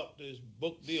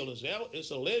book deal.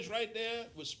 It's alleged right there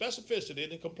with specificity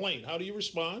in the complaint. How do you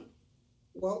respond?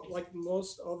 Well, like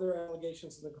most other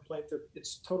allegations in the complaint,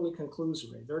 it's totally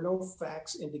conclusory. There are no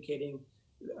facts indicating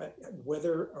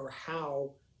whether or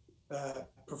how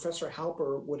Professor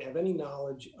Halper would have any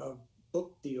knowledge of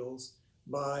book deals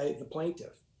by the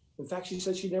plaintiff. In fact, she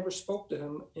said she never spoke to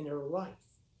him in her life.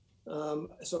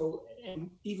 And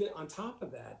even on top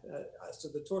of that, as to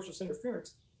the tortious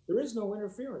interference, there is no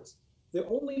interference. The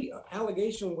only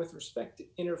allegation with respect to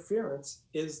interference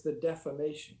is the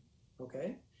defamation,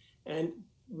 okay? And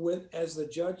as the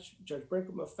Judge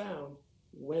Brinkema found,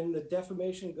 when the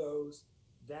defamation goes,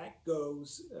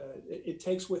 it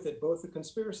takes with it both the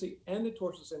conspiracy and the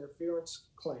tortious interference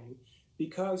claim,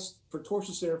 because for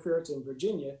tortious interference in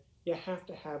Virginia, you have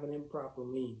to have an improper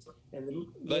means.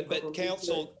 But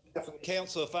counsel,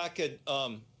 if I could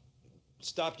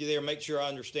stop you there, make sure I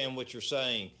understand what you're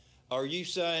saying. Are you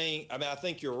saying, I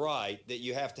think you're right, that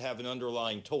you have to have an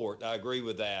underlying tort. I agree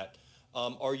with that.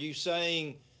 Are you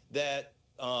saying that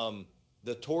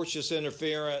the tortious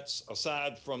interference,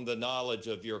 aside from the knowledge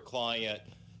of your client,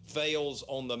 fails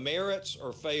on the merits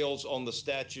or fails on the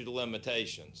statute of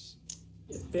limitations?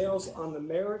 It fails on the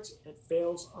merits. It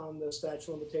fails on the statute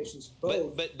of limitations.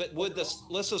 Both. But would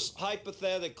let's just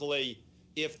hypothetically,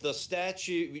 if the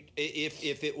statute,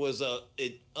 if it was an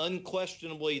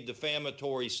unquestionably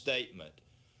defamatory statement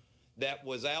that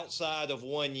was outside of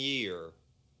 1 year,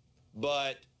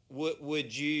 but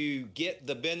would you get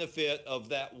the benefit of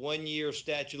that 1 year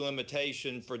statute of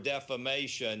limitation for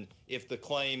defamation if the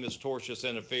claim is tortious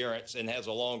interference and has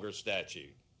a longer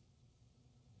statute?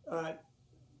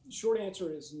 Short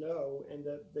answer is no, and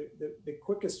the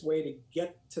quickest way to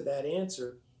get to that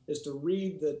answer is to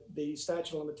read the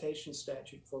statute of limitations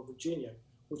statute for Virginia,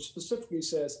 which specifically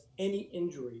says any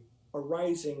injury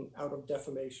arising out of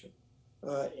defamation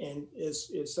and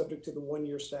is subject to the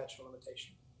 1-year statute of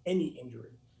limitation, any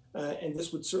injury. And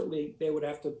this would certainly, they would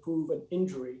have to prove an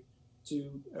injury to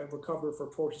recover for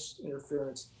tortious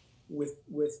interference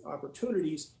with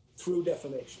opportunities through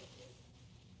defamation.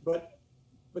 But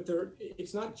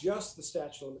it's not just the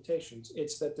statute of limitations.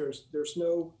 It's that there's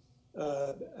no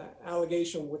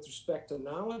allegation with respect to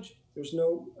knowledge. There's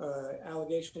no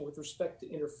allegation with respect to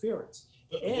interference.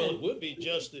 Well, it would be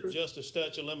just a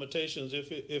statute of limitations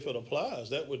if it applies.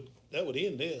 That would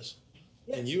end this.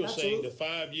 Yes, and you were absolutely.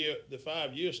 saying the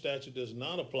 5-year statute does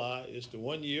not apply. It's the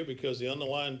 1 year because the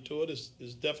underlying tort is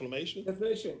defamation.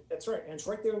 Defamation. That's right, and it's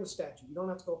right there in the statute. You don't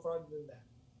have to go farther than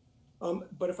that.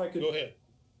 But if I could Go ahead.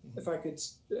 If I could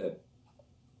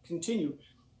continue,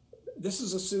 this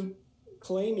is a suit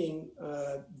claiming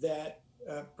that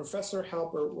Professor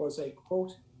Halper was a,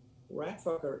 quote, rat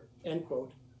fucker, end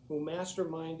quote, who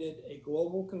masterminded a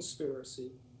global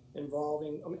conspiracy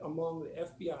involving, among the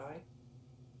FBI,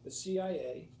 the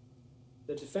CIA,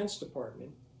 the Defense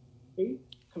Department, 8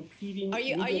 competing. Are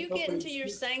you getting to your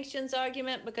sanctions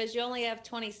argument? Because you only have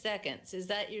 20 seconds. Is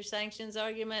that your sanctions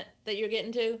argument that you're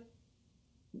getting to?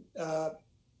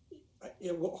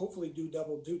 It will hopefully do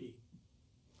double duty,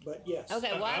 but yes.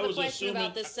 Okay, well, I have a question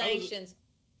about the sanctions.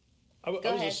 I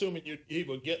was assuming he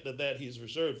would get to that. He's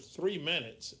reserved 3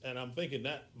 minutes, and I'm thinking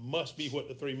that must be what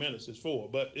the 3 minutes is for.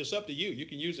 But it's up to you. You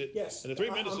can use it. Yes. And the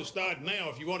 3 minutes is starting now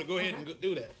if you want to go ahead and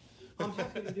do that. I'm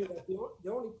happy to do that.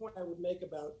 The only point I would make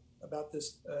about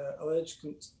this alleged,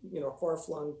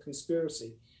 far-flung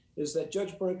conspiracy is that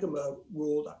Judge Brinkema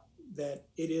ruled that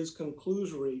it is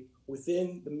conclusory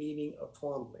within the meaning of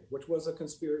Twombly, which was a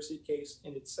conspiracy case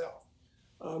in itself.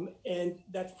 And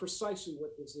that's precisely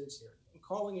what this is here. I'm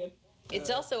calling it... It's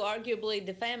also arguably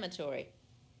defamatory.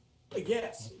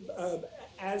 Yes,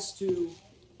 as to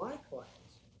my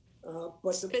clients.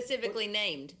 But specifically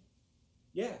named.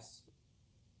 Yes.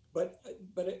 But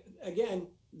again,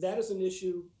 that is an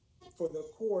issue for the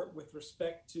court with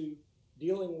respect to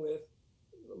dealing with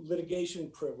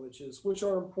litigation privileges, which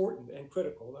are important and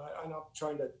critical. I'm not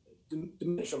trying to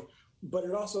diminish them, but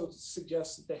it also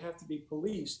suggests that they have to be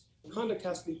policed. Conduct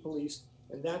has to be policed,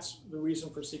 and that's the reason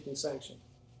for seeking sanction.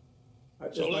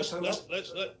 So let's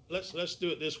do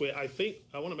it this way.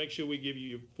 I want to make sure we give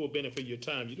you full benefit of your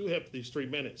time. You do have these 3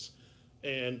 minutes,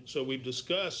 and so we've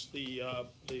discussed the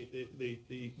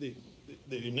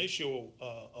initial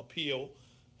appeal,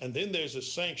 and then there's a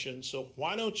sanction. So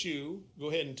why don't you go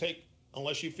ahead and take,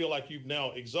 unless you feel like you've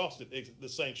now exhausted the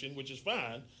sanction, which is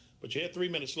fine, but you had 3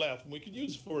 minutes left, and we could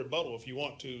use it for rebuttal if you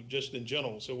want to, just in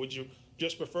general. So would you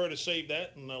just prefer to save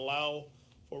that and allow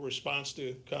for response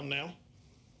to come now?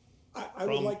 I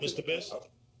would like Mr. Biss?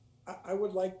 I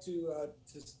would like to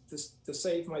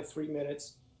save my 3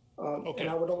 minutes. Okay. And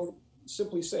I would only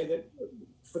simply say that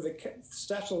for the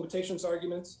statute of limitations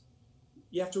arguments,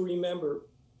 you have to remember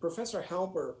Professor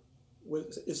Halper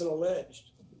is an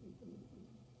alleged,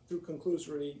 through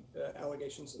conclusory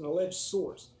allegations, an alleged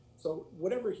source. So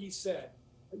whatever he said,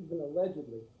 even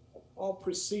allegedly, all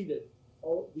preceded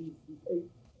all these 8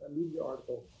 media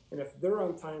articles. And if they're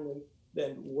untimely,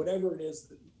 then whatever it is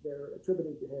that they're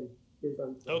attributing to him is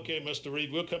untimely. Okay, Mr.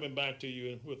 Reed, we're coming back to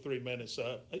you with 3 minutes.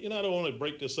 I don't want to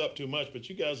break this up too much, but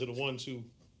you guys are the ones who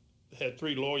had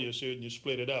 3 lawyers here and you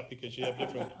split it up because you have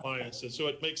different clients. And so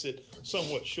it makes it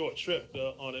somewhat short shrift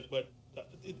on it. But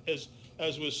as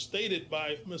was stated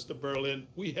by Mr. Berlin,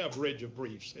 we have read your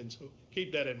briefs. And so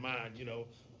keep that in mind,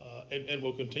 and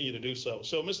we'll continue to do so.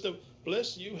 So, Mr.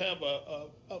 Bliss, you have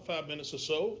about 5 minutes or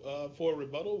so for a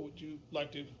rebuttal. Would you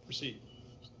like to proceed?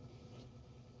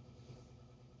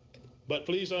 But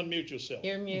please unmute yourself.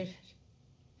 You're muted.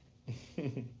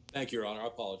 Thank you, Your Honor. I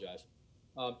apologize.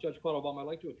 Judge Quattlebaum, I'd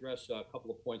like to address a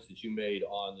couple of points that you made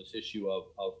on this issue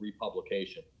of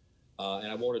republication.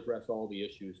 And I won't address all the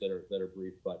issues that are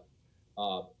brief, but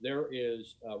there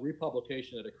is a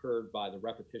republication that occurred by the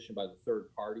repetition by the third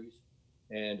parties.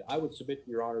 And I would submit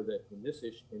to Your Honor that in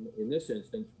this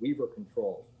instance, Weaver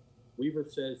controls. Weaver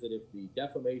says that if the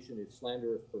defamation is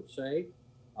slanderous per se,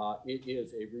 it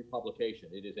is a republication.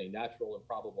 It is a natural and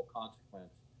probable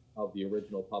consequence of the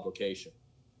original publication.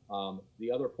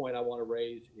 The other point I want to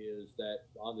raise is that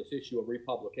on this issue of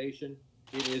republication,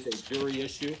 it is a jury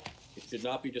issue. It should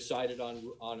not be decided on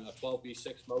a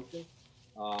 12b6 motion.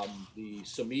 The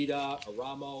Samida,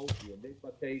 Aramo, the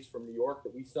Enigma case from New York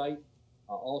that we cite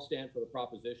all stand for the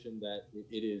proposition that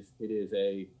it is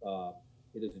a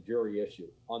jury issue.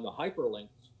 On the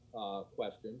hyperlinks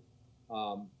question,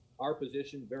 our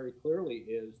position very clearly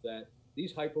is that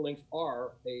these hyperlinks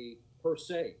are a per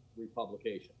se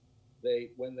republication.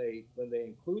 When they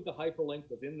include the hyperlink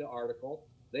within the article,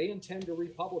 they intend to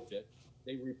republish it.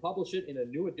 They republish it in a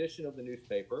new edition of the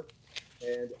newspaper,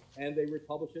 and they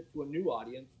republish it to a new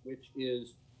audience, which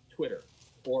is Twitter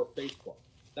or Facebook.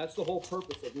 That's the whole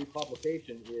purpose of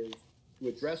republication, is to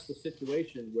address the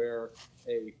situation where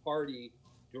a party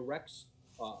directs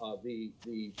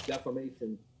the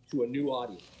defamation to a new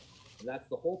audience. And that's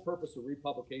the whole purpose of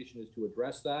republication, is to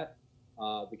address that.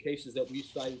 The cases that we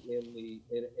cite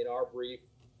in our brief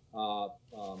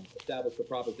establish the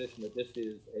proposition that this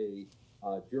is a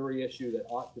jury issue that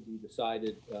ought to be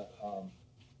decided.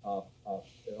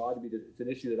 It's an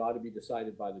issue that ought to be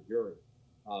decided by the jury.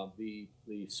 The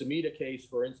Semita case,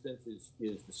 for instance,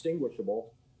 is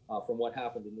distinguishable from what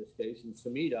happened in this case. In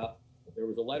Semita, there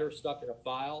was a letter stuck in a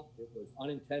file. It was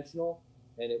unintentional,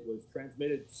 and it was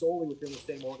transmitted solely within the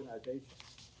same organization.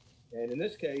 And in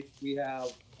this case, we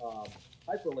have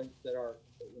hyperlinks that are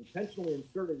intentionally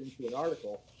inserted into an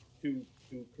article to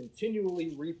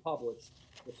continually republish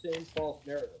the same false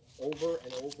narrative over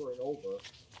and over and over.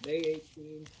 May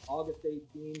 18, August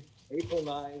 18, April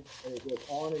 9, and it goes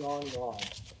on and on and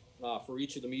on for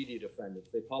each of the media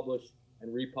defendants. They publish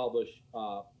and republish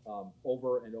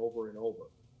over and over and over.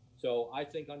 So I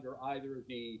think under either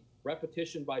the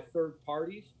repetition by third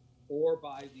parties or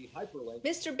by the hyperlink.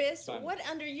 Mr. Biss, what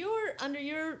under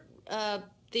your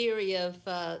theory of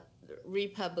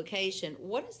republication,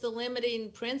 what is the limiting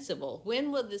principle?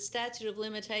 When will the statute of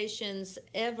limitations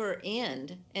ever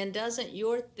end? And doesn't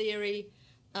your theory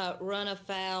run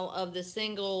afoul of the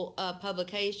single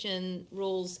publication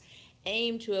rules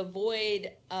aimed to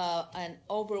avoid an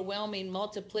overwhelming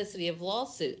multiplicity of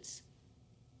lawsuits?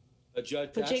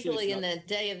 Judge, particularly in the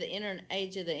day of the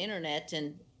age of the internet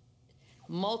and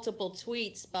multiple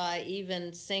tweets by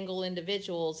even single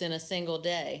individuals in a single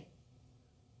day.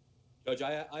 Judge,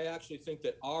 I actually think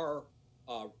that our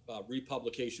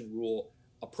republication rule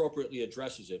appropriately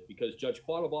addresses it, because Judge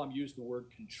Quattlebaum used the word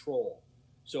control.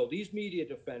 So these media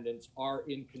defendants are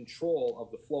in control of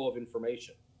the flow of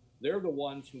information. They're the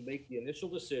ones who make the initial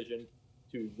decision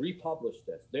to republish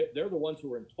this. They're the ones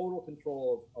who are in total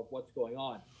control of what's going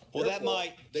on. Well,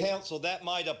 counsel, that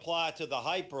might apply to the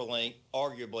hyperlink,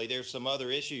 arguably. There's some other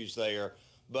issues there.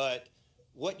 But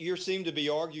what you seem to be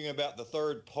arguing about the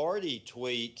third-party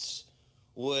tweets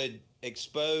would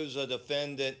expose a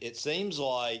defendant, it seems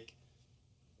like,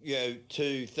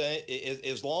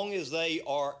 as long as they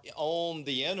are on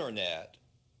the internet,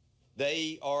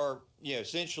 they are,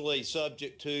 essentially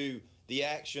subject to the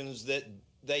actions that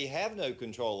they have no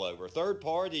control over. Third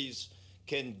parties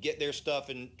can get their stuff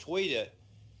and tweet it.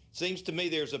 Seems to me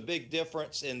there's a big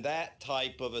difference in that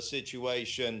type of a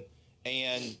situation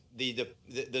and the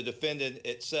defendant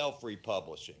itself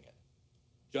republishing it.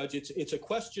 Judge, it's a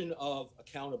question of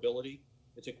accountability.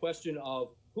 It's a question of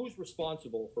who's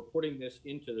responsible for putting this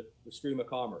into the stream of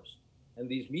commerce. And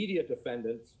these media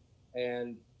defendants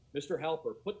and Mr.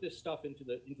 Halper put this stuff into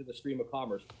the stream of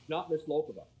commerce, not Ms.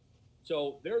 Lokova.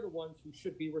 So they're the ones who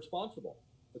should be responsible.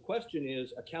 The question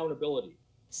is accountability.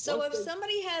 So if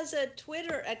somebody has a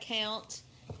Twitter account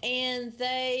and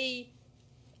they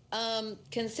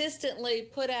consistently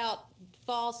put out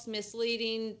false,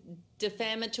 misleading,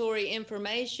 defamatory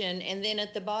information, and then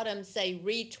at the bottom say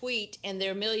retweet, and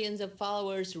their millions of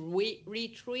followers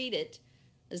retweet it,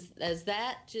 is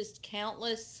that just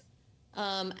countless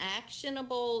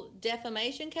actionable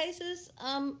defamation cases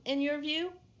in your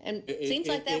view? And it seems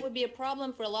like that would be a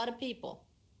problem for a lot of people.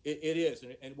 It is,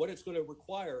 and what it's going to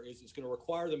require is it's going to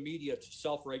require the media to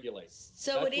self-regulate.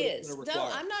 So it is. No,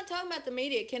 I'm not talking about the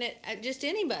media. Can it just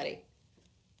anybody?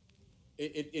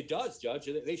 It does, Judge.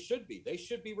 They should be. They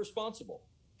should be responsible.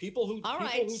 People who. All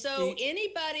right. So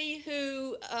anybody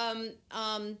who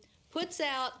puts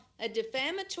out a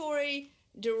defamatory,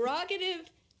 derogative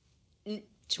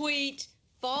tweet,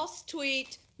 false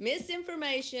tweet,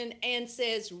 misinformation, and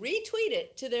says retweet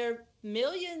it to their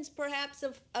millions, perhaps,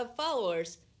 of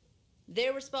followers,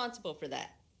 they're responsible for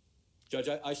that. Judge,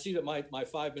 I see that my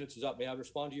 5 minutes is up. May I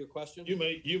respond to your question? You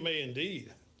may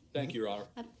indeed. Thank you, Your Honor.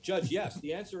 Judge, yes,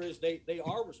 the answer is they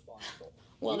are responsible.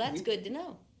 Well, that's good to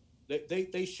know.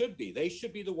 They should be. They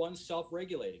should be the ones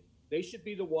self-regulating. They should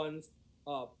be the ones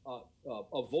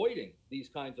avoiding these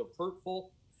kinds of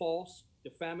hurtful, false,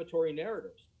 defamatory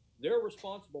narratives. They're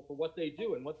responsible for what they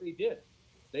do and what they did.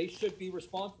 They should be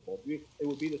responsible. It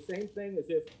would be the same thing as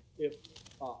if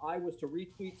I was to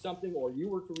retweet something, or you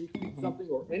were to retweet something,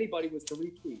 or anybody was to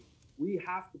retweet. We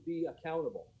have to be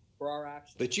accountable for our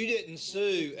actions. But you didn't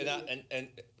sue, and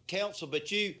counsel.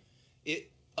 But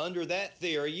under that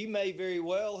theory, you may very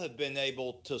well have been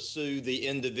able to sue the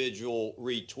individual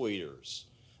retweeters.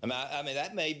 I mean,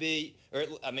 that may be, or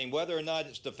I mean, whether or not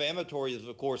it's defamatory is,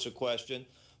 of course, a question.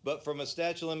 But from a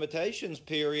statute of limitations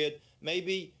period,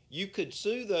 maybe you could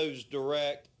sue those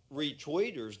direct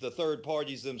retweeters, the third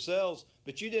parties themselves,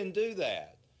 but you didn't do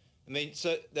that. I mean,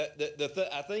 so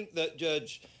I think that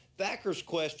Judge Thacker's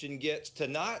question gets to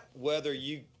not whether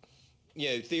you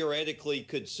theoretically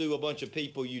could sue a bunch of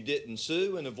people you didn't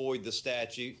sue and avoid the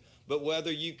statute, but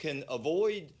whether you can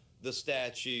avoid the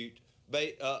statute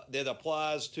that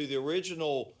applies to the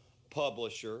original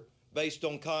publisher based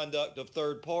on conduct of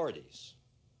third parties.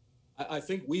 I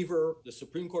think Weaver, the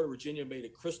Supreme Court of Virginia, made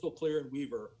it crystal clear in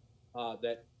Weaver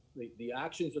that the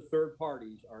actions of third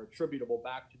parties are attributable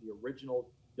back to the original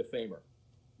defamer.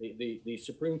 The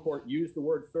Supreme Court used the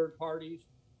word third parties,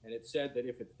 and it said that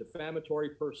if it's defamatory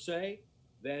per se,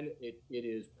 then it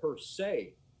is per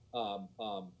se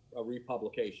a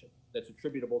republication that's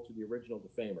attributable to the original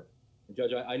defamer. And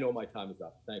Judge, I know my time is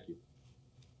up. Thank you.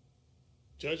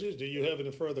 Judges, do you have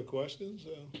any further questions?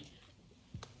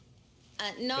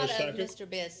 Not Judge of Thacker? Mr.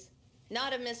 Biss.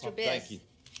 Not of Mr. Biss. Thank you.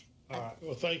 All right.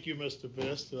 Well, thank you, Mr.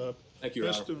 Best. Thank you,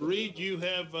 Your Honor. Mr. Reed, you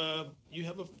have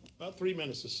about 3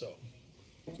 minutes or so.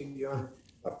 Thank you, Your Honor.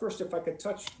 First, if I could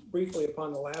touch briefly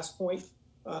upon the last point,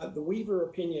 the Weaver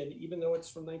opinion, even though it's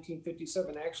from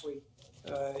 1957, actually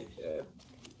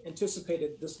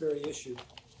anticipated this very issue,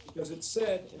 because it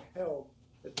said and held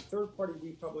that the third-party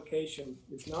republication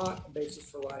is not a basis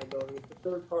for liability if the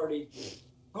third party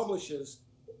publishes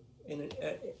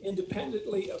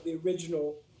independently of the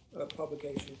original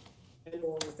publication and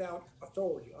or without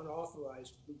authority,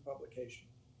 unauthorized republication.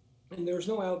 And there's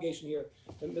no allegation here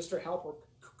that Mr. Halper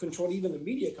controlled even the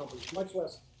media companies, much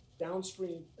less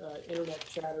downstream internet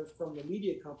chatter from the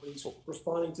media companies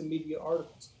responding to media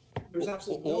articles. There's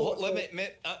absolutely no.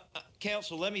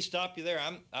 Counsel, let me stop you there.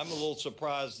 I'm a little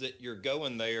surprised that you're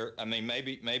going there. I mean,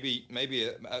 maybe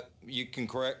you can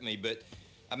correct me, but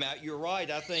I mean, you're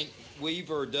right. I think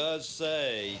Weaver does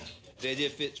say that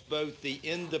if it's both the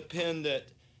independent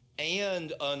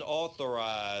and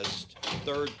unauthorized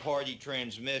third-party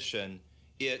transmission,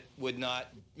 it would not,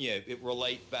 it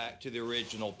relates back to the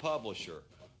original publisher.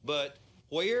 But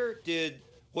where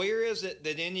is it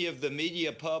that any of the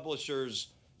media publishers,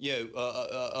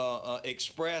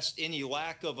 expressed any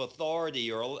lack of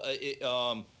authority or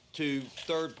to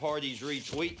third parties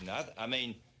retweeting? I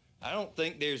mean, I don't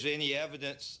think there's any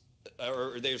evidence,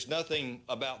 or there's nothing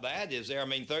about that, is there? I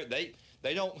mean,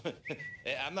 they don't.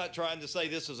 I'm not trying to say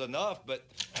this is enough, but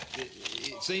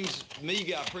it seems to me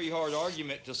you got a pretty hard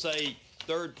argument to say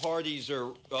third parties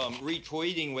are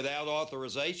retweeting without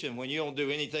authorization when you don't do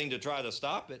anything to try to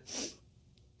stop it.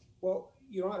 Well,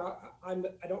 Your Honor,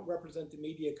 I don't represent the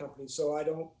media company, so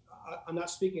I'm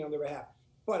not speaking on their behalf.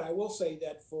 But I will say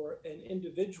that for an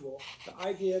individual, the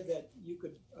idea that you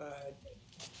could,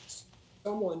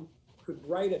 someone could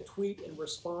write a tweet in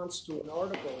response to an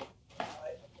article,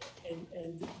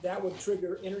 and that would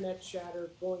trigger internet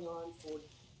chatter going on for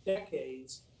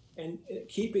decades and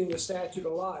keeping the statute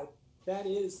alive, that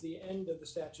is the end of the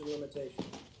statute of limitations.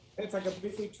 If I could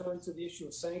briefly turn to the issue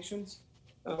of sanctions.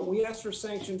 We asked for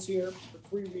sanctions here for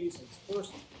 3 reasons.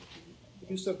 First,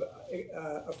 use of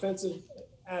offensive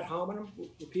ad hominem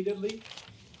repeatedly.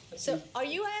 So are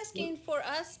you asking for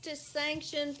us to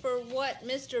sanction for what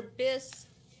Mr. Biss,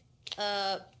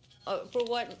 for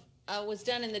what was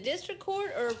done in the district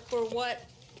court, or for what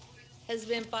has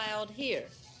been filed here?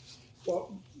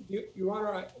 Well, Your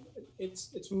Honor,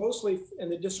 it's mostly in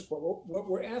the district court. What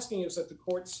we're asking is that the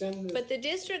court send this. But the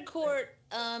district court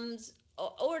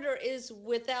order is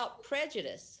without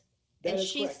prejudice. That and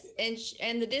is correct.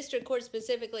 And the district court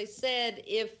specifically said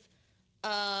if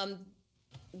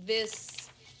this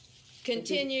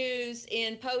continues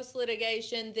in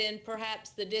post-litigation, then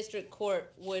perhaps the district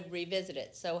court would revisit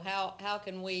it. So how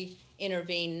can we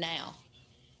intervene now?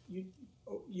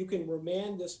 You can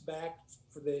remand this back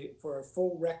for a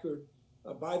full record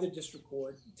by the district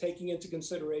court, taking into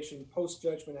consideration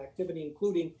post-judgment activity,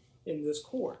 including in this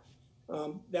court.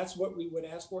 That's what we would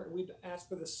ask for, and we'd ask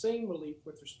for the same relief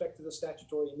with respect to the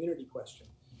statutory immunity question.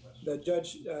 The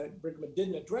Judge Brinkman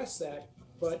didn't address that,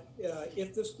 but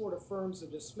if this court affirms the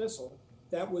dismissal,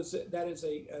 that is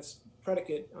a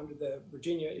predicate under the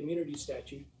Virginia immunity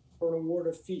statute for an award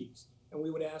of fees. And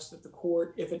we would ask that the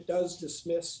court, if it does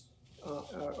dismiss,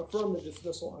 affirm the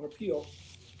dismissal on appeal,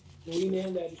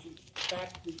 remand that issue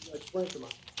back to Judge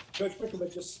Brinkman. Judge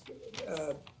Brinkman just,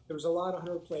 there was a lot on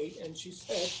her plate, and she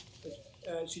said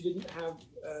she didn't have,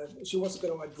 she wasn't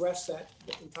going to address that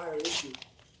entire issue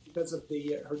because of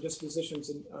her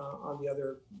dispositions on the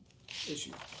other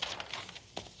issue.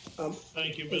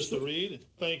 Thank you, Mr. Reed.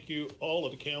 Thank you, all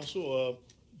of the council.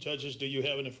 Judges, do you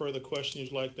have any further questions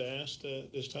you'd like to ask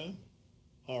this time?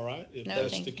 All right. If No,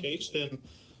 that's thank the you. case, then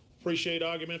appreciate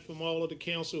argument from all of the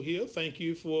council here. Thank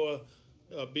you for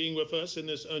being with us in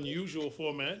this unusual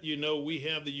format. You know, we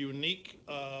have the unique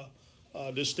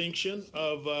distinction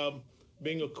of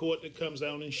being a court that comes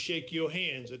down and shake your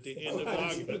hands at the end of the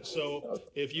argument. So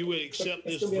if you would accept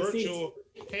this virtual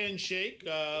handshake,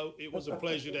 it was a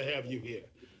pleasure to have you here.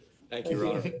 Thank you, Your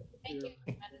Honor. Thank you.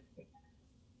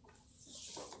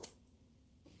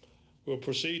 We'll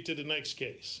proceed to the next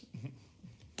case.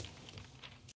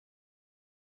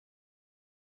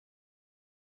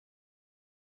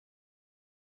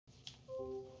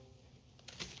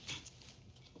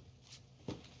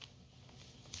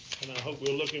 And I hope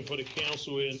we're looking for the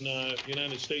counsel in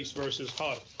United States versus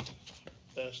Hart.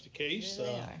 That's the case. There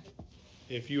they are.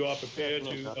 If you are prepared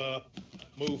to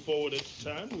move forward at the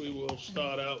time, we will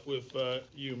start out with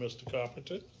you, Mr.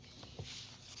 Carpenter.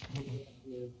 May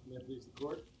it please the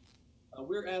court.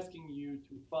 We're asking you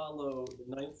to follow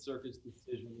the Ninth Circuit's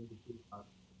decision in the Peacock.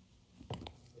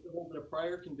 That a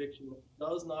prior conviction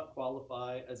does not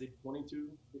qualify as a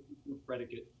 2252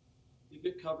 predicate if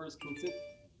it covers consent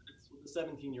with a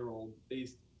 17-year-old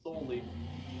based solely.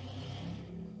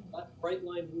 That bright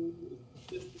line rule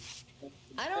is consistent.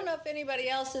 I don't know if anybody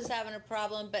else is having a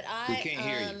problem, but We can't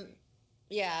hear you.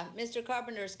 Yeah, Mr.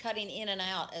 Carpenter is cutting in and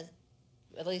out,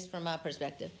 at least from my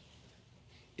perspective.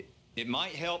 It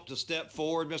might help to step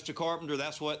forward, Mr. Carpenter.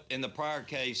 That's what in the prior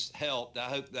case helped. I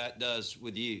hope that does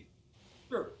with you.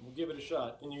 Sure, we'll give it a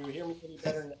shot. Can you hear me any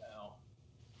better now?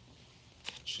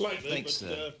 Slightly, think but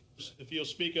so. If you'll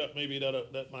speak up, maybe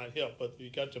that might help. But if you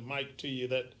got your mic to you,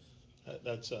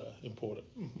 that's important.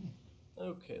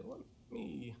 Okay, let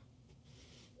me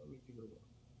figure it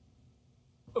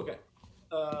out. Okay,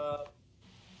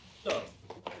 so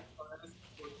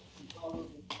follow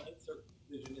the Ninth Circuit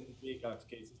decision in the Jaycox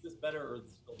case. Is this better or is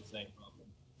it still the same problem?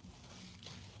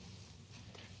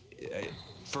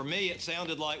 For me, it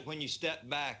sounded like when you stepped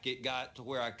back, it got to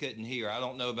where I couldn't hear. I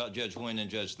don't know about Judge Wynn and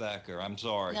Judge Thacker. I'm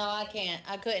sorry. No, I can't.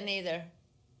 I couldn't either.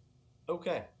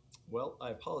 Okay, well,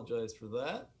 I apologize for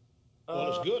that. Well,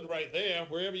 it's good right there.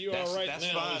 Wherever you are right now, That's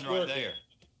it's fine right working. there.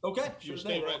 Okay, You sure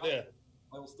stay thing. right there.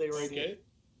 I will stay right here.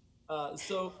 Okay.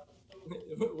 So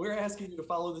we're asking you to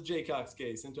follow the Jaycox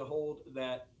case and to hold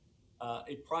that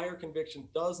a prior conviction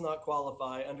does not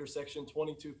qualify under Section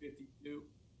 2252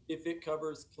 if it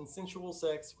covers consensual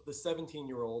sex with a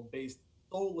 17-year-old based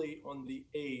solely on the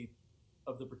age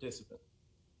of the participant.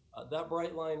 That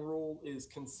bright line rule is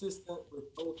consistent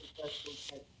with both the textual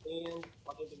text and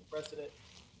binding precedent,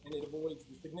 and it avoids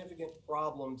the significant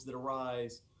problems that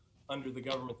arise under the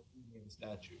government's reading of the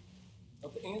statute.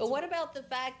 But what about the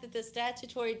fact that the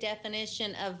statutory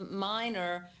definition of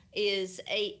minor is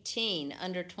 18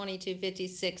 under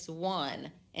 2256-1,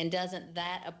 and doesn't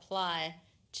that apply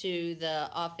to the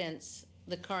offense,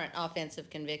 the current offensive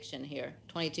conviction here,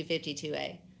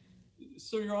 2252A?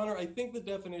 So, Your Honor, I think the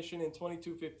definition in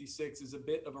 2256 is a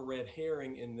bit of a red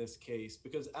herring in this case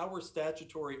because our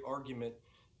statutory argument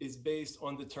is based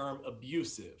on the term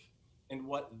abusive and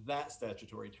what that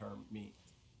statutory term means.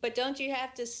 But don't you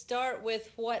have to start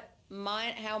with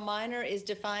how minor is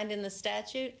defined in the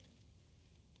statute?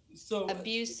 So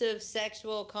Abusive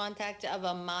sexual contact of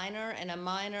a minor, and a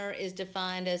minor is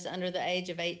defined as under the age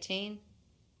of 18?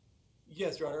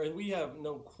 yes, Your Honor, and we have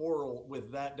no quarrel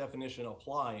with that definition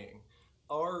applying.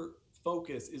 Our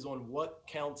focus is on what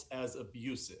counts as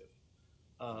abusive.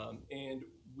 And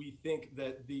we think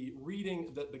that the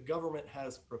reading that the government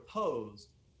has proposed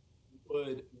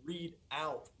would read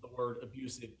out the word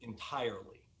abusive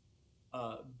entirely.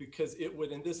 Because it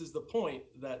would, and this is the point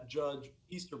that Judge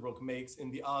Easterbrook makes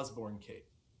in the Osborne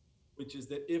case, which is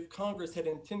that if Congress had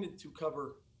intended to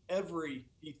cover every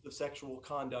piece of sexual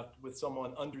conduct with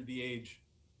someone under the age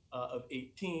of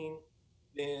 18,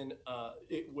 then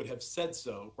it would have said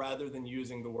so rather than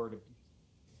using the word abuse.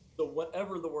 So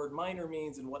whatever the word minor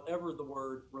means and whatever the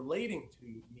word relating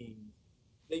to means,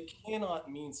 they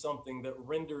cannot mean something that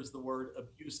renders the word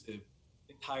abusive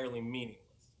entirely meaningless.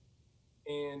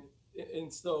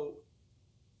 And so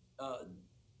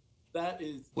that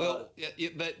is Well,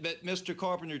 but Mr.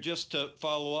 Carpenter, just to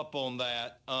follow up on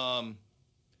that,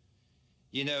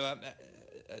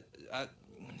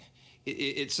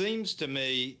 it seems to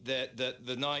me that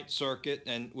the Ninth Circuit,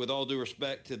 and with all due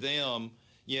respect to them,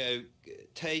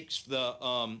 takes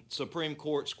the Supreme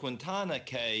Court's Quintana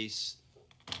case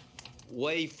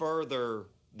way further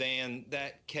than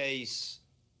that case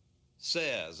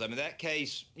says. I mean, that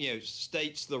case,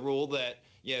 states the rule that,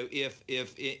 if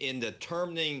in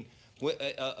determining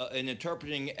in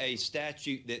interpreting a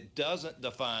statute that doesn't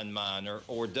define minor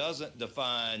or doesn't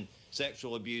define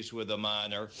sexual abuse with a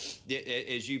minor,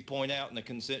 as you point out in the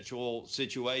consensual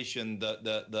situation,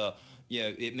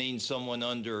 it means someone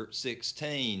under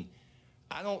 16.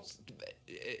 I don't,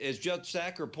 as Judge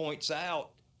Thacker points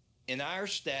out, in our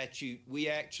statute we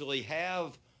actually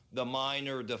have the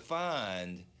minor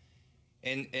defined,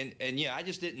 and yeah, I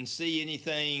just didn't see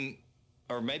anything,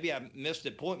 or maybe I missed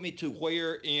it. Point me to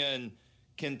where in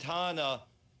Quintana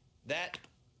that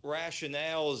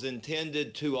rationale is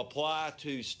intended to apply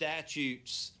to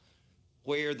statutes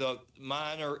where the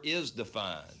minor is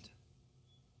defined.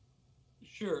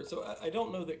 Sure. So I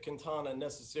don't know that Quintana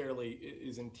necessarily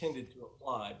is intended to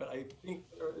apply, but I think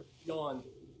beyond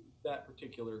that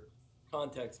particular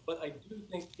context. But I do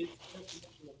think its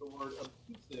definition of the word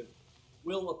abusive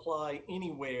will apply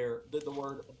anywhere that the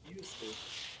word abusive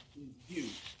is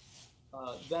used.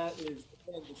 That is,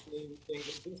 again, the same thing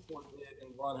that this court did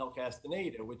in Ronhel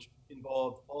Castaneda, which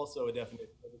involved also a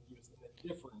definition of abuse in a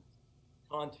different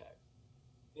context.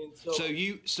 And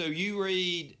so you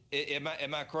read,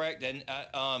 am I correct? And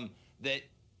that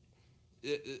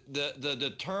the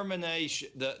determination,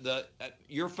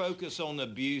 your focus on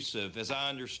abusive, as I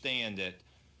understand it,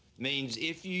 means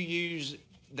if you use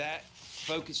that,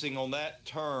 focusing on that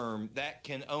term, that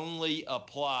can only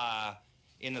apply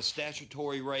in a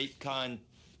statutory rape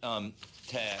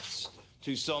context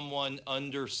to someone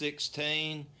under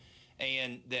 16,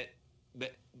 and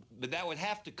but that would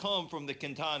have to come from the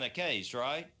Quintana case,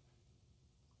 right?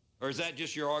 Or is that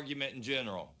just your argument in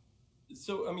general?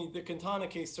 So, I mean, the Quintana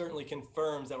case certainly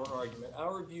confirms our argument.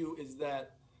 Our view is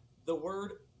that the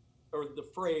word or the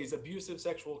phrase abusive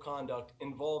sexual conduct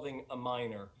involving a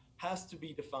minor has to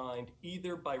be defined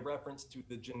either by reference to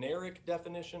the generic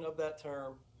definition of that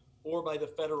term or by the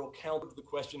federal count of the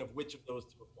question of which of those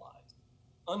two applies.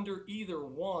 Under either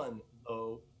one,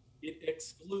 though, it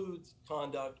excludes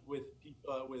conduct with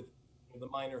the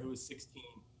minor who is 16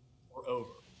 or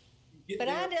over. But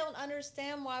I don't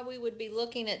understand why we would be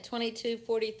looking at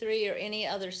 2243 or any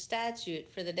other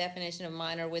statute for the definition of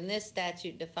minor when this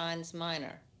statute defines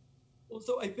minor. Well,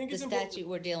 so I think it's the statute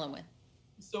we're dealing with.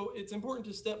 So it's important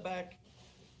to step back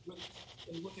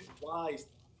and look at why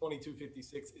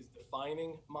 2256 is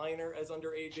defining minor as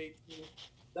under age 18.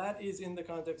 That is in the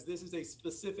context, this is a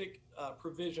specific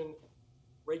provision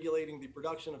regulating the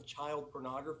production of child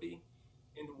pornography.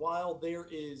 And while there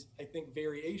is, I think,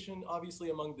 variation,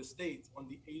 obviously, among the states on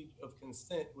the age of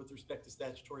consent with respect to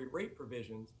statutory rape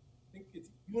provisions, I think it's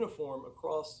uniform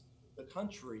across the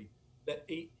country that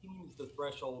 18 is the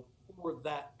threshold for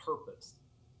that purpose.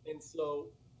 And so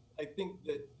I think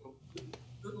that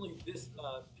certainly this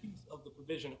piece of the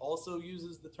provision also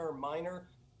uses the term minor,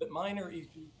 but minor is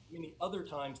used many other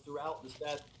times throughout the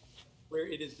statute where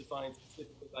it is defined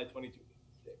specifically by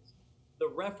 2256. The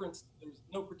reference, there's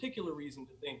no particular reason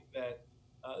to think that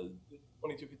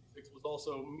 2256 was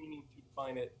also meaning to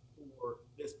define it for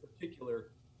this particular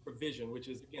provision, which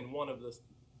is, again, one of the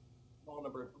small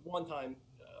number, one time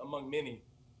among many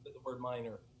that the word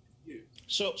minor is used.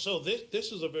 So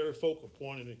this is a very focal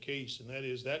point in the case, and that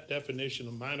is that definition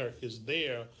of minor is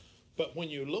there. But when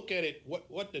you look at it,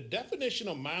 what the definition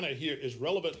of minor here is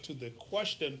relevant to the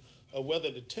question of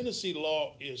whether the Tennessee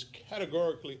law is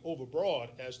categorically overbroad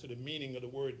as to the meaning of the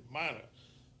word minor.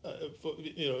 But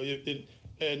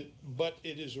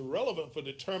it is relevant for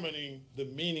determining the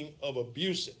meaning of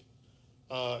abusive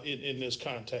in this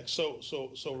context. So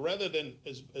rather than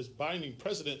as binding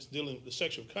precedents dealing with the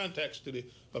sexual context to the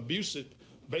abusive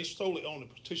based solely on the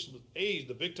petitioner's age,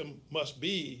 the victim must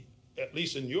be, at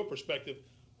least in your perspective,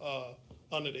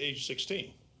 under the age of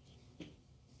 16.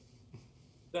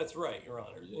 That's right, Your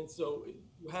Honor. And so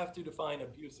you have to define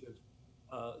abusive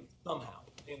somehow.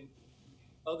 And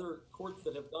other courts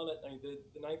that have done it, I mean, the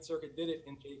Ninth Circuit did it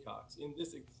in Jaycox in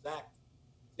this exact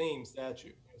same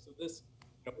statute. So this,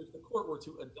 if the court were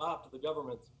to adopt the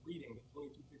government's reading that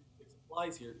 2256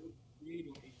 applies here, it would be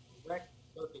creating a direct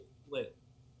circuit split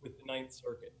with the Ninth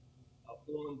Circuit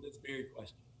on this very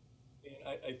question. And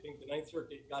I think the Ninth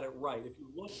Circuit got it right. If you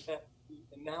look at the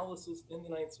analysis in the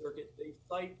Ninth Circuit, they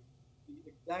cite the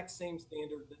exact same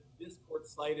standard that this court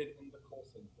cited in the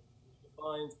Colson, which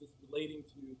defines this relating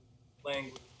to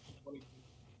language,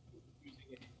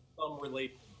 using it some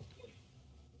relation.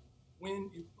 When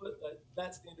you put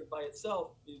that standard by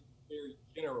itself is very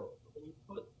general. When you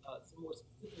put some more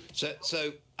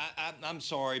specific. I'm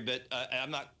sorry, but I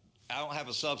don't have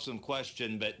a substantive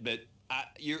question, but I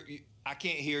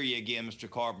can't hear you again, Mr.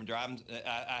 Carpenter.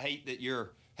 I hate that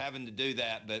you're having to do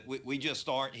that, but we just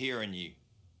aren't hearing you.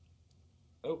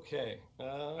 Okay.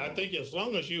 I think as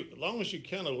long as you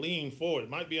kind of lean forward, it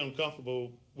might be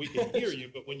uncomfortable. We can hear you,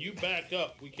 but when you back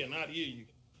up, we cannot hear you.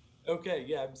 Okay.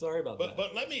 Yeah, I'm sorry about that.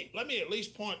 But let me at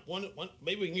least point one.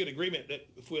 Maybe we can get agreement that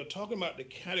if we're talking about the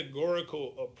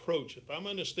categorical approach, if I'm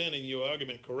understanding your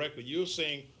argument correctly, you're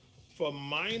saying for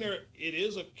minor it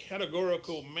is a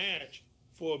categorical match.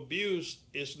 For abuse,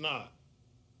 it's not.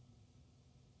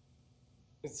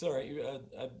 Sorry,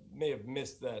 I may have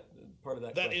missed that part of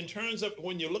that. That in terms of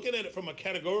when you're looking at it from a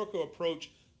categorical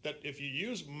approach, that if you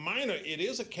use minor, it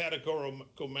is a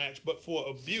categorical match, but for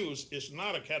abuse, it's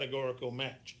not a categorical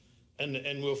match.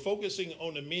 And we're focusing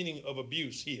on the meaning of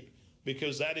abuse here,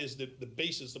 because that is the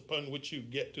basis upon which you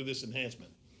get to this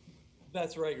enhancement.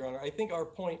 That's right, Your Honor. I think our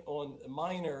point on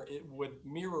minor, it would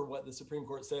mirror what the Supreme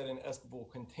Court said in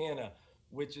Escobar-Quintana,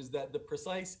 which is that the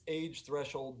precise age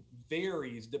threshold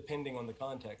varies depending on the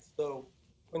context. So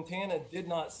Quintana did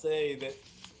not say that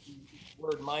the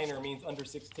word minor means under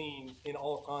 16 in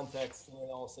all contexts and in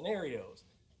all scenarios.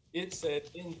 It said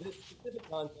in this specific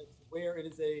context where it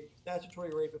is a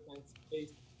statutory rape offense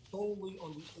based solely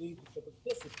on the age of the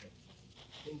participant.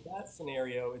 In that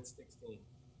scenario, it's 16.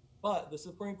 But the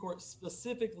Supreme Court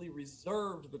specifically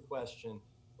reserved the question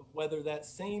of whether that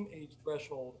same age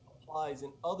threshold applies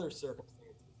in other circumstances.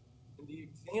 And the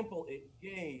example it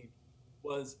gave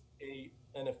was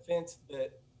an offense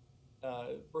that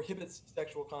prohibits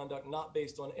sexual conduct not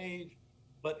based on age,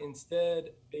 but instead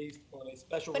based on a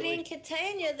special But in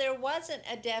Catania, there wasn't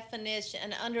a definition,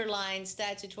 an underlying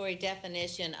statutory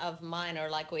definition of minor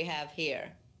like we have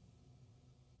here.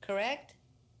 Correct?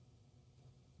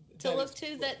 To look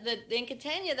to that in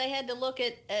Catania, they had to look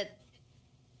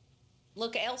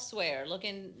look elsewhere,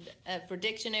 looking for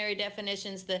dictionary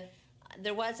definitions.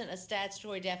 There wasn't a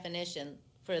statutory definition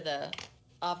for the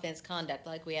offense conduct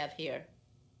like we have here.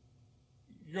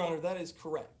 Your Honor, that is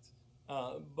correct.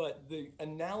 But the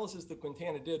analysis that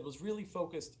Quintana did was really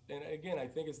focused, and again, I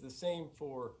think it's the same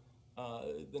for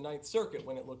the Ninth Circuit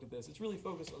when it looked at this. It's really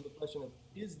focused on the question of,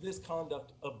 is this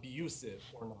conduct abusive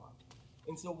or not?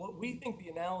 And so what we think the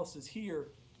analysis here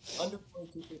under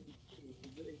 2252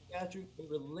 is that a statute can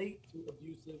relate to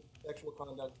abusive sexual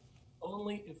conduct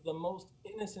only if the most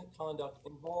innocent conduct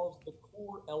involves the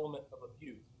core element of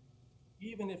abuse,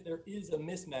 even if there is a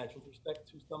mismatch with respect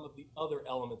to some of the other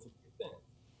elements of the offense.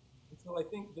 And so I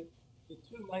think that the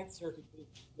two Ninth Circuit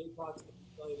cases, Jaycox that we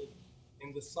cited,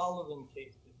 and the Sullivan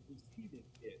case that preceded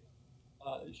it,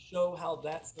 show how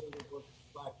that standard works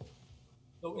in practice.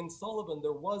 So in Sullivan,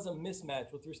 there was a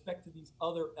mismatch with respect to these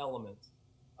other elements,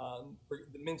 for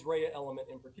the mens rea element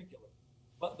in particular.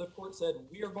 But the court said,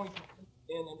 we are going to put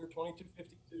in under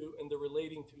 2252 and the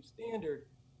relating to standard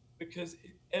because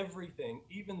everything,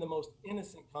 even the most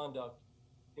innocent conduct,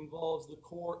 involves the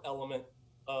core element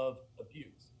of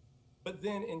abuse. But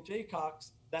then in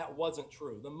Jaycox, that wasn't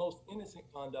true. The most innocent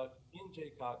conduct in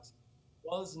Jaycox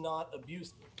was not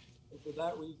abusive. And for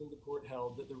that reason, the court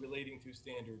held that the relating to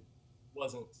standard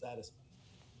wasn't satisfied.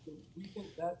 So we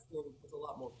think that standard puts a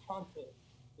lot more content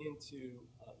into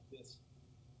this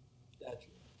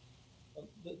statute.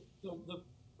 The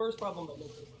first problem that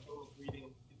makes performance reading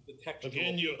is the textual.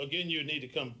 Again, you need to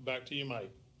come back to your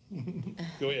mic.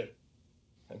 Go ahead.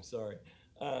 I'm sorry.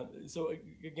 So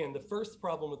again, the first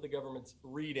problem with the government's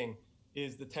reading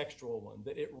is the textual one,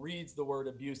 that it reads the word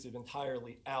abusive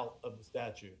entirely out of the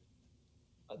statute.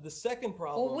 The second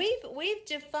problem. Well, we've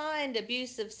defined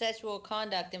abusive sexual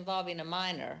conduct involving a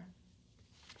minor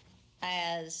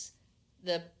as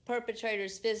the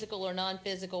perpetrator's physical or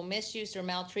non-physical misuse or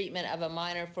maltreatment of a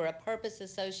minor for a purpose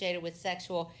associated with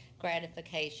sexual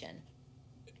gratification.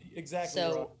 Exactly.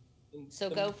 So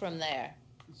go from there.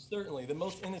 Certainly. The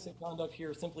most innocent conduct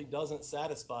here simply doesn't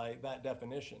satisfy that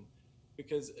definition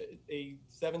because a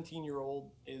 17-year-old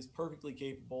is perfectly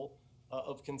capable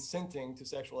of consenting to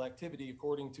sexual activity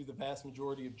according to the vast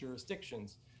majority of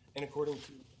jurisdictions and according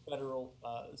to federal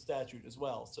statute as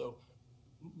well. So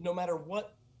no matter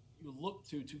what you look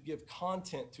to give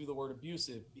content to the word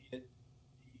abusive, be it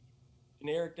the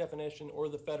generic definition or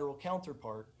the federal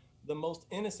counterpart, the most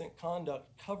innocent conduct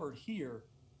covered here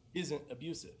isn't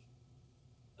abusive.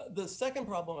 The second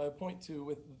problem I point to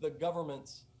with the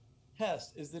government's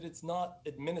test is that it's not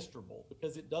administrable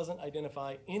because it doesn't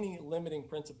identify any limiting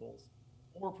principles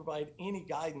or provide any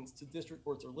guidance to district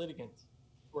courts or litigants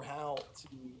for how to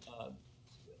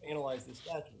analyze this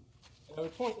statute. And I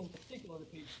would point in particular to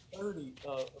page 30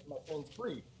 of my friend's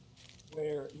brief,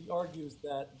 where he argues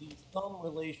that the some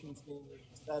relation standard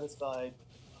is satisfied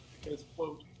because,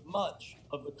 quote, much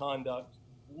of the conduct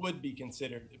would be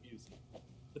considered abusive.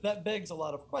 But that begs a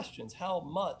lot of questions. How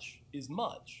much is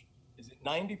much? Is it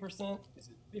 90%? Is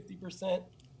it 50%?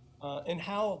 And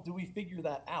how do we figure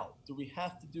that out? Do we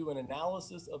have to do an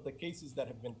analysis of the cases that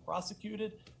have been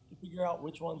prosecuted to figure out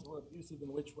which ones were abusive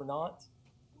and which were not?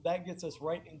 That gets us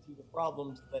right into the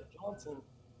problems that Johnson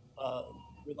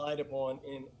relied upon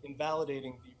in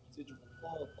invalidating the residual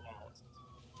clause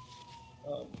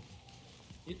analysis.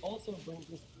 It also brings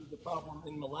us to the problem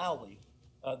in Mullally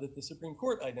that the Supreme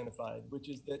Court identified, which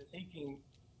is that taking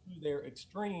to their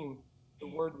extreme, the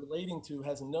word relating to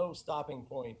has no stopping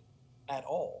point at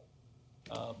all.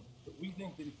 But we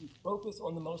think that if you focus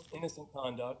on the most innocent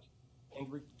conduct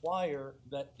and require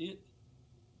that it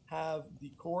have the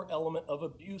core element of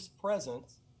abuse present,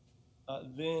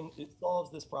 then it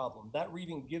solves this problem. That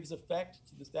reading gives effect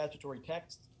to the statutory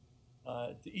text,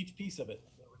 to each piece of it,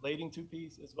 the relating to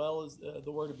piece, as well as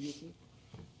the word abusive,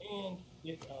 and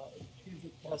it gives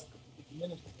a test to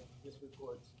administer district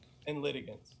courts and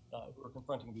litigants who are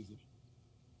confronting these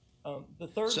issues. The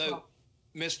third. So,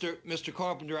 Mr.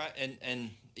 Carpenter, and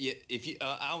if you,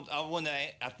 I want to.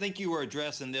 I think you were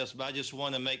addressing this, but I just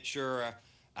want to make sure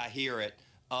I hear it.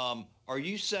 Are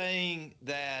you saying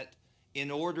that in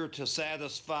order to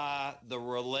satisfy the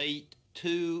relate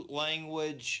to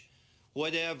language,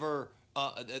 whatever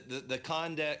the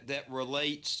conduct that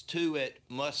relates to it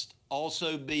must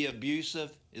also be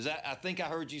abusive? Is that? I think I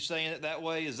heard you saying it that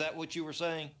way. Is that what you were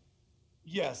saying?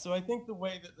 Yeah, so I think the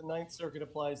way that the Ninth Circuit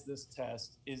applies this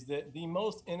test is that the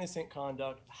most innocent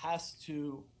conduct has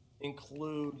to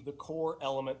include the core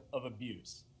element of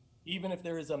abuse, even if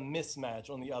there is a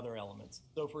mismatch on the other elements.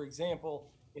 So, for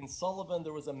example, in Sullivan,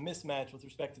 there was a mismatch with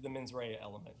respect to the mens rea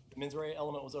element. The mens rea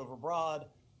element was overbroad.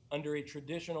 Under a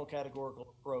traditional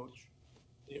categorical approach,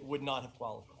 it would not have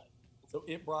qualified. So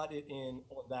it brought it in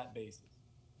on that basis.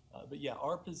 But yeah,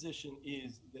 our position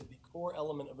is that the core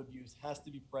element of abuse has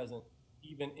to be present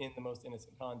even in the most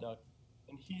innocent conduct.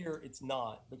 And here it's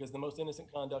not, because the most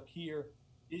innocent conduct here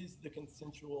is the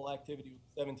consensual activity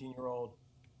with a 17-year-old,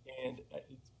 and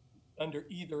it's under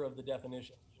either of the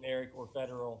definitions, generic or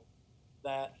federal,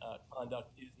 that conduct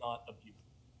is not abuse.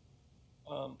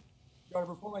 Your Honor,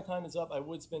 before my time is up, I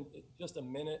would spend just a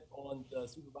minute on the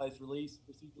supervised release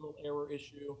procedural error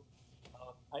issue.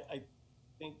 I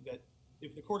think that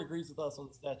if the court agrees with us on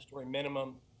the statutory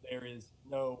minimum, there is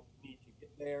no need to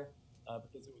get there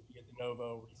because it would be a de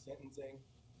novo resentencing.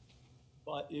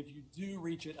 But if you do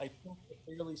reach it, I think a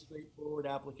fairly straightforward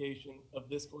application of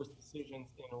this court's decisions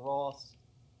in Ross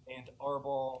and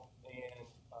Arbol and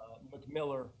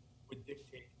McMiller would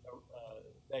dictate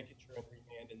vacature and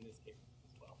remand in this case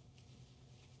as well.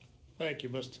 Thank you,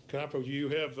 Mr. Copper. You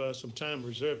have some time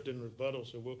reserved in rebuttal,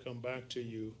 so we'll come back to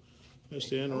you.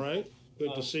 Mr. Enright,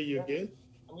 good to see you again.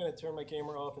 I'm going to turn my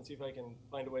camera off and see if I can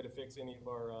find a way to fix any of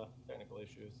our technical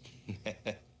issues.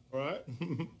 All right.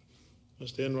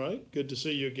 Mr. Enright, good to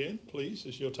see you again. Please,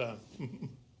 it's your time.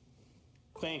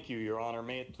 Thank you, Your Honor.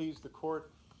 May it please the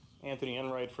court, Anthony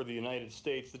Enright for the United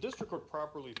States. The district court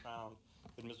properly found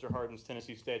that Mr. Hardin's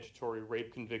Tennessee statutory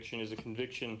rape conviction is a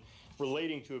conviction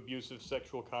relating to abusive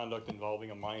sexual conduct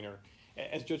involving a minor.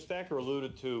 As Judge Thacker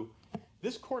alluded to,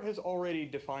 this court has already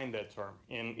defined that term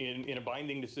in a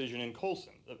binding decision in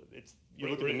Colson. You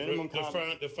look at the minimum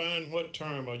define what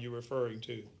term are you referring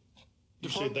to? You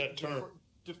said that term.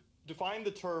 Define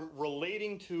the term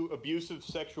relating to abusive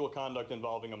sexual conduct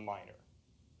involving a minor.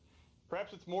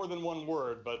 Perhaps it's more than one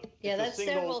word, but yeah, that's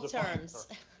several terms.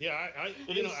 Term. Yeah,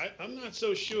 I'm not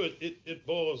so sure it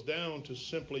boils down to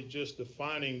simply just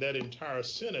defining that entire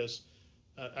sentence.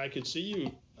 I could see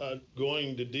you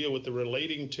going to deal with the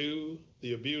relating to,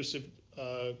 the abusive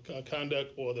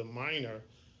conduct, or the minor.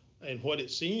 And what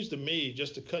it seems to me,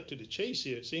 just to cut to the chase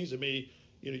here, it seems to me,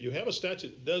 you have a statute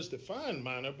that does define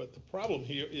minor, but the problem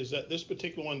here is that this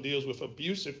particular one deals with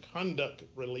abusive conduct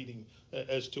relating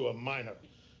as to a minor.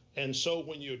 And so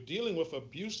when you're dealing with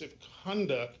abusive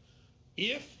conduct,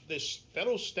 if this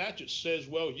federal statute says,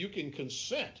 well, you can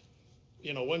consent,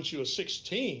 once you're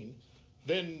 16,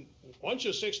 then once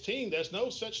you're 16, there's no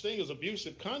such thing as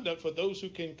abusive conduct for those who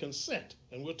can consent.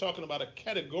 And we're talking about a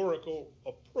categorical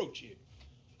approach here.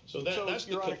 So that's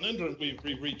the conundrum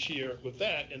we reach here with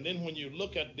that. And then when you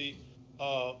look at the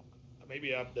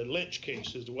the Lynch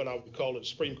case is what I would call it,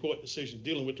 Supreme Court decision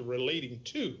dealing with the relating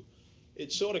to,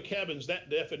 it sort of cabins that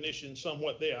definition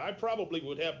somewhat there. I probably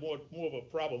would have more of a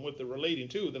problem with the relating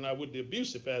to than I would the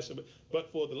abusive aspect,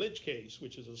 but for the Lynch case,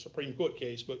 which is a Supreme Court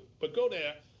case, but go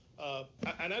there.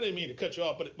 And I didn't mean to cut you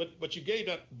off, but you gave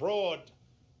that broad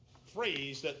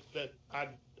phrase that I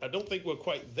don't think we're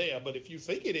quite there, but if you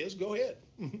think it is, go ahead.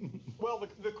 Well,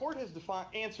 the court has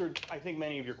answered, I think,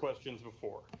 many of your questions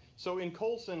before. So in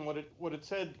Colson, what it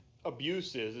said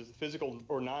abuse is physical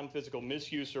or non-physical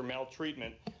misuse or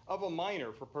maltreatment of a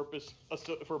minor for a purpose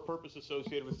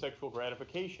associated with sexual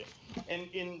gratification. And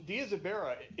in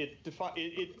Diaz-Ibarra,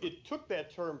 it took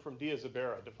that term from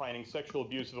Diaz-Ibarra, defining sexual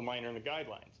abuse of a minor in the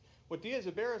guidelines. What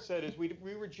Diaz-Ibarra said is we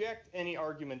reject any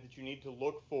argument that you need to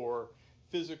look for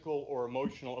physical or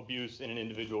emotional abuse in an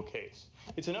individual case.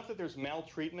 It's enough that there's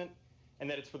maltreatment and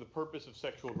that it's for the purpose of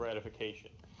sexual gratification.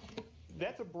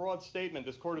 That's a broad statement.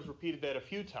 This court has repeated that a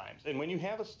few times. And when you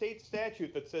have a state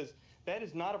statute that says that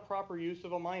is not a proper use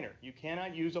of a minor, you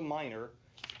cannot use a minor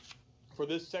for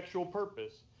this sexual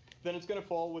purpose, then it's going to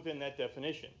fall within that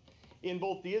definition. In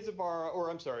both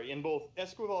in both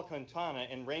Esquivel-Quintana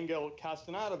and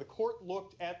Rangel-Castaneda, the court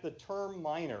looked at the term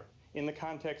minor in the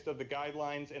context of the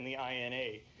guidelines and the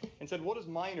INA and said, what does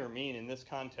minor mean in this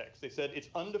context? They said it's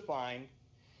undefined,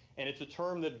 and it's a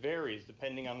term that varies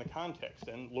depending on the context,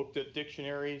 and looked at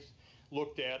dictionaries,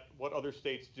 looked at what other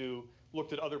states do,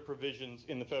 looked at other provisions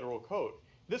in the federal code.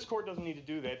 This court doesn't need to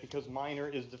do that because minor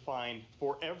is defined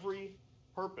for every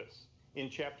purpose in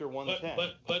Chapter 110.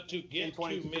 But to get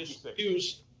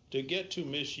to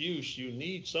misuse, you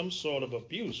need some sort of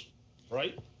abuse,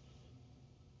 right?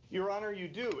 Your Honor, you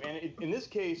do. And in this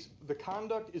case, the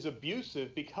conduct is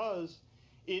abusive because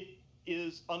it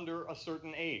is under a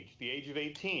certain age, the age of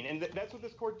 18. And that's what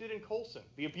this court did in Colson.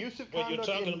 The abusive conduct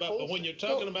But when you're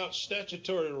talking about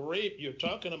statutory rape, you're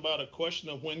talking about a question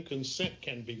of when consent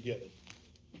can be given.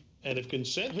 And if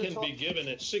consent can be given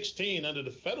at 16 under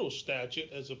the federal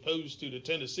statute as opposed to the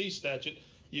Tennessee statute,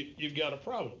 you've got a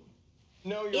problem.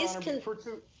 No, Your Honor,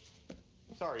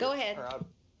 sorry. Go ahead.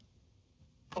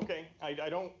 Okay, I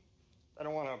don't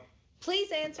want to.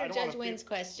 Please answer Judge Wynn's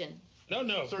question. No,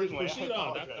 certainly. Proceed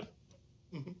on.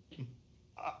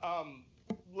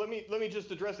 Let me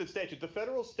just address that statute. The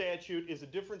federal statute is a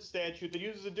different statute that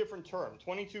uses a different term.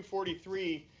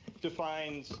 2243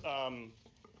 defines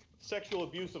sexual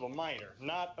abuse of a minor,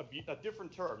 not a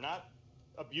different term, not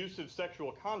abusive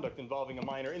sexual conduct involving a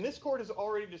minor. And this court has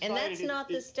already decided. And that's not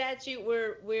the statute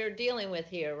we're dealing with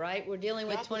here, right? We're dealing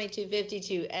with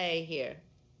 2252A here.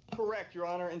 Correct, Your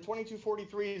Honor. And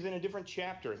 2243 is in a different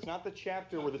chapter. It's not the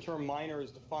chapter where the term minor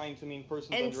is defined to mean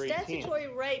persons under 18. And statutory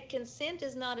rape, consent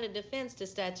is not a defense to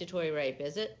statutory rape,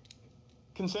 is it?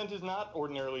 Consent is not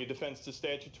ordinarily a defense to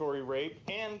statutory rape.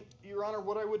 And, Your Honor,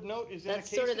 what I would note is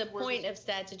that's sort of the point of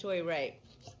statutory rape.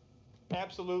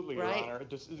 Absolutely, Your Honor.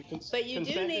 But you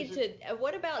do need to.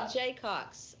 What about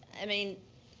Jaycox? I mean,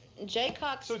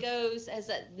 Jaycox goes as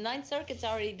a Ninth Circuit's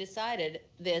already decided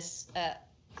this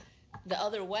the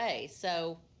other way.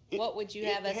 So, what would you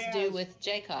have us do with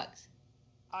Jaycox?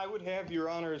 I would have Your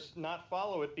Honors not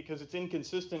follow it because it's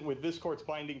inconsistent with this court's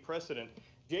binding precedent.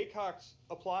 Jaycox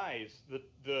applies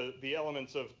the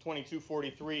elements of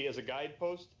 2243 as a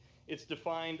guidepost. It's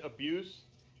defined abuse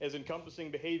as encompassing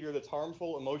behavior that's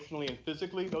harmful emotionally and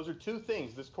physically. Those are two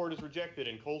things this court has rejected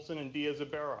in Colson and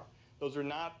Diaz-Ibarra. Those are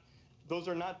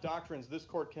not doctrines this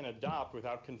court can adopt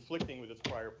without conflicting with its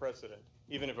prior precedent,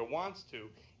 even if it wants to.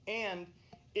 And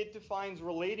it defines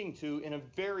relating to in a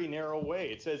very narrow way.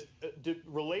 It says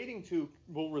relating to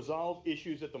will resolve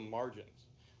issues at the margins.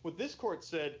 What this court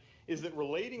said is that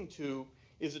relating to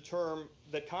is a term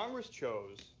that Congress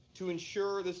chose to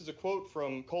ensure, this is a quote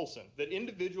from Colson, that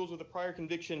individuals with a prior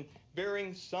conviction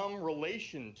bearing some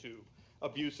relation to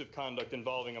abusive conduct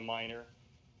involving a minor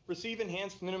receive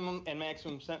enhanced minimum and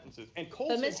maximum sentences. And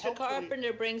Colson but Mr.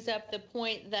 Carpenter brings up the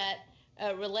point that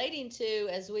relating to,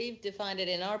 as we've defined it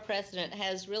in our precedent,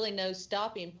 has really no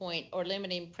stopping point or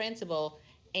limiting principle,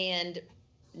 and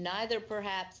neither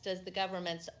perhaps does the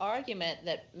government's argument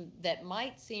that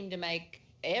might seem to make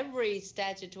every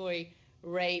statutory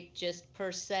rape just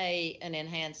per se an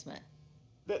enhancement,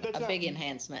 a big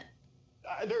enhancement.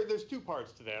 There's two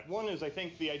parts to that. One is, I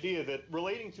think, the idea that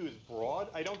relating to is broad.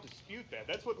 I don't dispute that.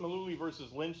 That's what Mullooly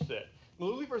versus Lynch said.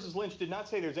 Mullooly versus Lynch did not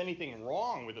say there's anything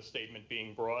wrong with a statement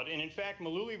being broad. And in fact,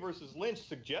 Mullooly versus Lynch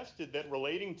suggested that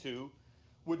relating to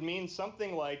would mean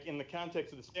something like, in the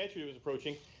context of the statute it was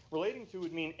approaching, relating to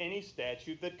would mean any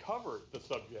statute that covered the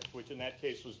subject, which in that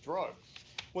case was drugs.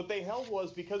 What they held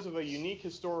was, because of a unique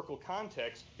historical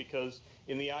context, because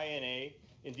in the INA,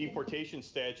 in deportation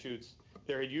statutes,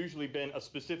 there had usually been a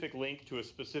specific link to a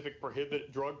specific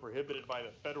drug prohibited by the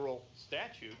federal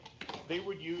statute, they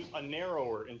would use a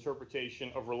narrower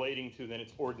interpretation of relating to than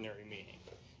its ordinary meaning.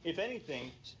 If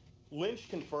anything, Lynch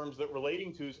confirms that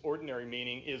relating to's ordinary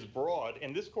meaning is broad,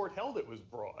 and this court held it was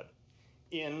broad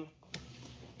in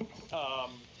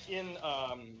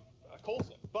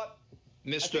Colson. But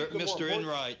Mr.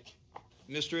 Enright,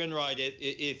 Mr. Enright,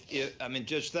 if I mean,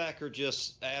 Judge Thacker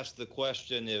just asked the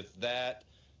question if that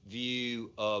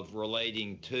view of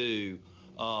relating to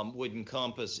would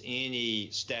encompass any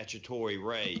statutory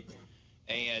rape.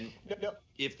 And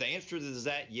if the answer to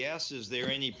that yes, is there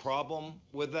any problem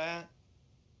with that?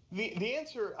 The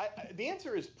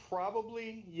answer is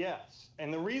probably yes,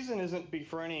 and the reason isn't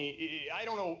for any. I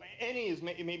don't know. Any is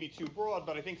maybe too broad,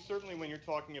 but I think certainly when you're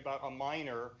talking about a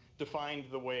minor defined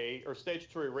the way, or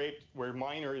statutory rape where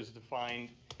minor is defined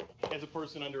as a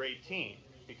person under 18,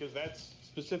 because that's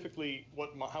specifically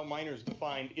how minor is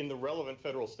defined in the relevant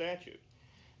federal statute.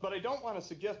 But I don't want to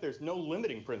suggest there's no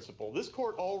limiting principle. This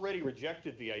court already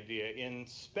rejected the idea in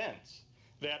Spence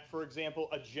that, for example,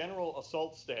 a general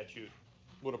assault statute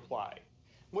would apply.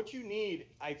 What you need,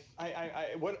 I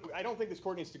don't think this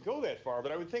court needs to go that far,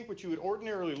 but I would think what you would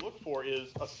ordinarily look for is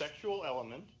a sexual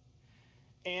element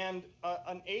and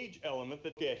an age element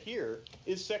that get here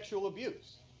is sexual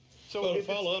abuse. So well, if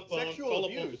follow up on the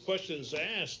abuse, questions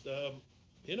asked,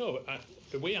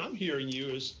 the way I'm hearing you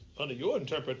is, under your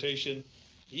interpretation,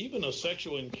 even a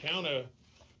sexual encounter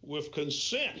with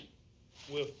consent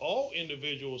with all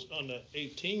individuals under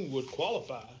 18 would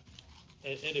qualify.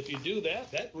 And if you do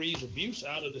that, that reads abuse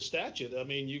out of the statute. I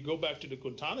mean, you go back to the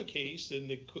Quintana case, and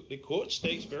the court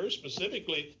states very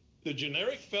specifically, the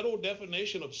generic federal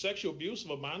definition of sexual abuse of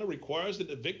a minor requires that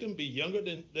the victim be younger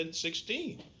than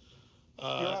 16.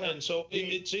 And so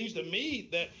it seems to me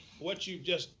that what you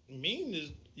just mean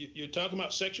is you're talking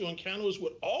about sexual encounters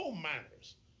with all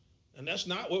minors. And that's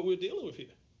not what we're dealing with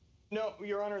here. No,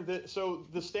 Your Honor, so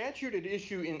the statute at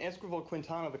issue in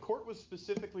Esquivel-Quintana, the court was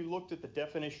specifically looked at the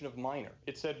definition of minor.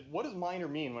 It said, what does minor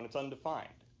mean when it's undefined?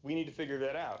 We need to figure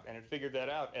that out, and it figured that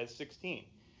out as 16.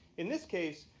 In this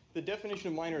case, the definition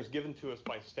of minor is given to us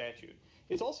by statute.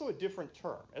 It's also a different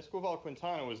term.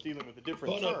 Esquivel-Quintana was dealing with a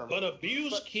different term. But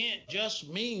abuse can't just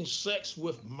mean sex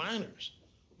with minors,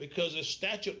 because the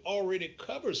statute already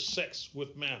covers sex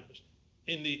with minors.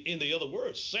 In the other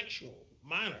words, sexual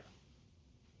minor.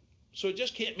 So it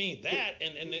just can't mean that.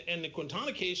 And the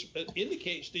Quintana case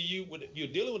indicates to you when you're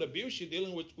dealing with abuse, you're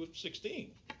dealing with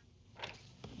 16.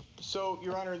 So,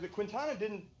 Your Honor, the Quintana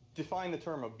didn't define the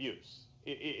term abuse.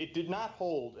 It did not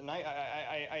hold, and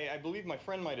I believe my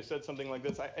friend might have said something like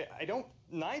this.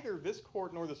 Neither this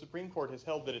court nor the Supreme Court has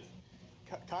held that its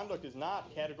conduct is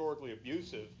not categorically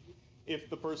abusive if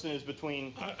the person is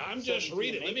between. I'm just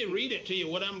reading. Let me read it to you.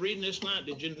 What I'm reading is not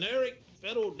the generic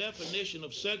federal definition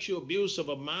of sexual abuse of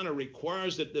a minor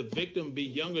requires that the victim be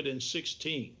younger than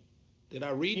 16. Did I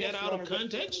read that out of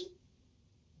context?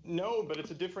 No, but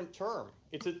it's a different term.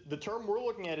 The term we're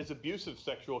looking at is abusive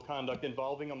sexual conduct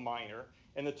involving a minor,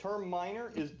 and the term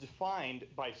minor is defined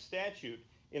by statute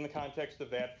in the context of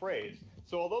that phrase.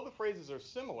 So although the phrases are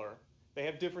similar, they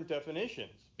have different definitions.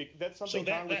 That's something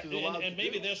Congress is allowed to do. And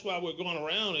maybe that's why we're going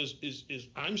around is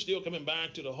I'm still coming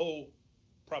back to the whole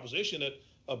proposition that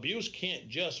abuse can't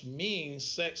just mean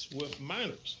sex with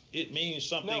minors. It means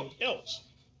something else.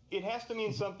 It has to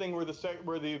mean something where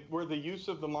the use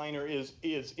of the minor is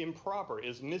improper,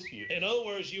 is misused. In other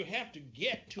words, you have to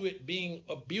get to it being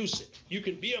abusive. You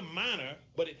can be a minor,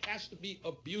 but it has to be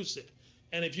abusive.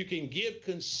 And if you can give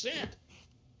consent,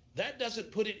 that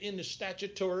doesn't put it in the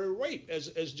statutory rape. As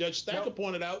Judge Thacker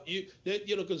pointed out,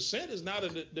 consent is not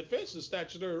a defense of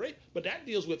statutory rape, but that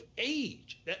deals with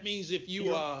age. That means if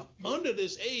you are under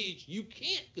this age, you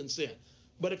can't consent.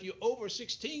 But if you're over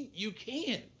 16, you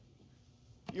can.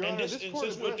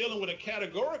 Since we're dealing with a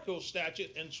categorical statute,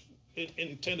 and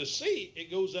in Tennessee,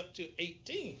 it goes up to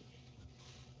 18.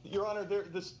 Your Honor,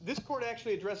 this court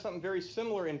actually addressed something very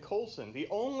similar in Colson. The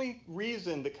only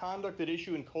reason the conduct at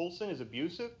issue in Colson is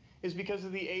abusive is because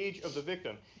of the age of the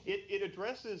victim. It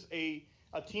addresses a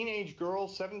teenage girl,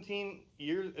 17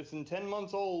 years, it's 10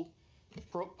 months old,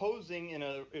 posing in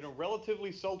a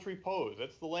relatively sultry pose.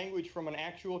 That's the language from an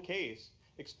actual case,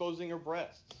 exposing her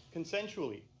breasts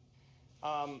consensually.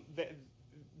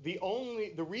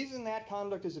 The reason that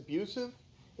conduct is abusive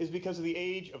is because of the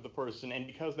age of the person and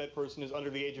because that person is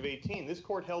under the age of 18. This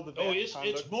court held that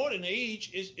it's more than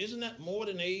age. Isn't that more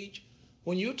than age?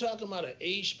 When you're talking about an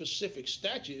age-specific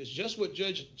statute, it's just what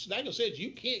Judge Snyder said. You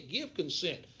can't give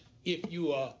consent if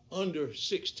you are under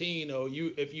 16 or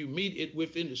if you meet it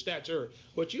within the statute.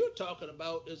 What you're talking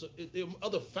about is there are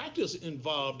other factors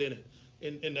involved in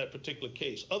it in that particular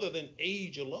case, other than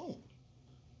age alone.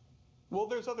 Well,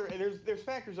 there's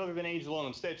factors other than age alone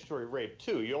in statutory rape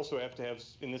too. You also have to have,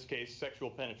 in this case,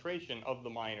 sexual penetration of the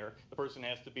minor. The person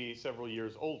has to be several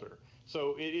years older.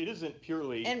 So it isn't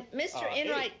purely. And Mr.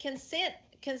 Enright,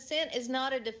 consent is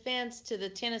not a defense to the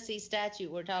Tennessee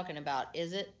statute we're talking about,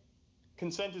 is it?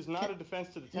 consent is not a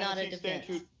defense to the Not a Tennessee defense.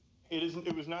 statute.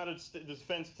 It was not a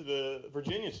defense to the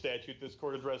Virginia statute this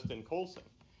court addressed in Colson.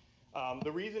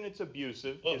 The reason it's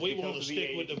abusive is we because want to of the stick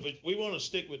age. with we want to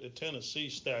stick with the Tennessee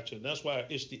statute. That's why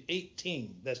it's the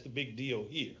 18. That's the big deal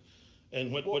here.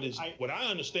 And what I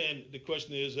understand the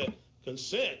question is that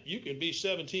consent, you can be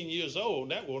 17 years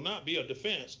old. That will not be a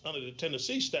defense under the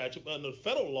Tennessee statute. But under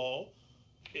federal law,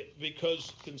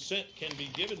 because consent can be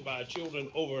given by children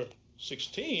over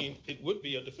 16, it would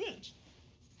be a defense.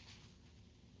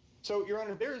 So, Your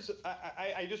Honor,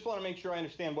 I just want to make sure I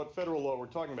understand what federal law we're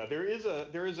talking about. There is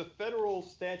a federal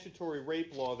statutory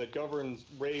rape law that governs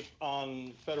rape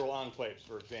on federal enclaves,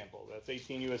 for example. That's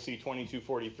 18 U.S.C.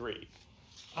 2243.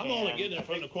 I'm only getting it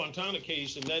from the Quintana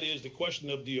case, and that is the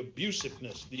question of the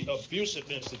abusiveness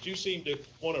that you seem to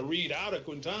want to read out of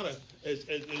Quintana as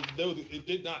though it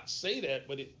did not say that,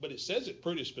 but it says it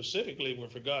pretty specifically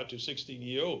with regard to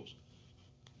 16-year-olds.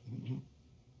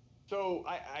 So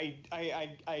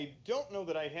I don't know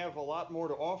that I have a lot more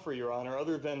to offer, Your Honor,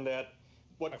 other than that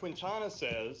what Quintana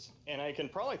says, and I can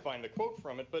probably find the quote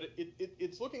from it, but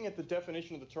it's looking at the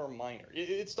definition of the term minor.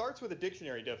 It starts with a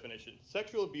dictionary definition.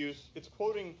 Sexual abuse, it's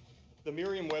quoting the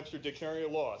Merriam-Webster Dictionary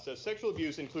of Law. It says sexual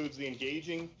abuse includes the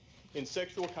engaging in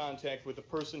sexual contact with a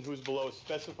person who is below a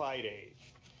specified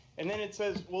age. And then it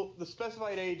says, well, the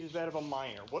specified age is that of a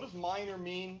minor. What does minor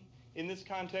mean in this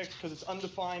context? Because it's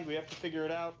undefined, we have to figure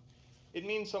it out. It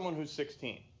means someone who's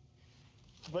 16.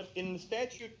 But in the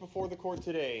statute before the court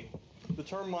today, the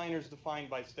term minor is defined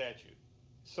by statute.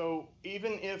 So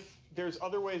even if there's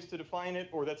other ways to define it,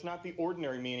 or that's not the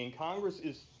ordinary meaning, Congress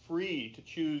is free to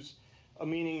choose a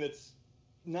meaning that's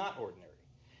not ordinary.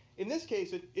 In this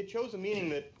case, it chose a meaning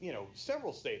that, you know,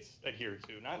 several states adhere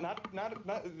to.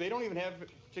 They don't even have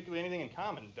particularly anything in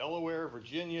common. Delaware,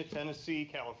 Virginia, Tennessee,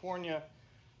 California,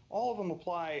 all of them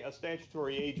apply a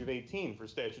statutory age of 18 for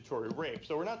statutory rape.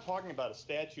 So we're not talking about a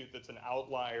statute that's an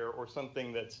outlier or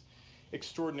something that's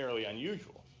extraordinarily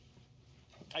unusual.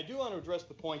 I do want to address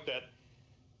the point that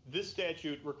this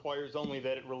statute requires only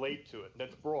that it relate to it.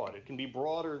 That's broad. It can be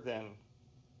broader than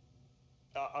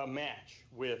a match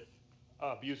with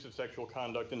abusive sexual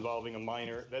conduct involving a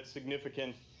minor. That's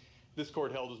significant. This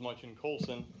court held as much in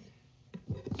Colson.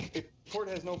 If the court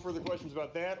has no further questions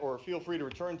about that, or feel free to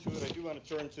return to it, I do want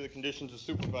to turn to the conditions of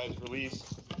supervised release,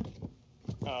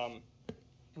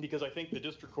 because I think the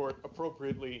district court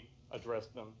appropriately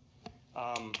addressed them.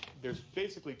 There's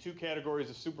basically two categories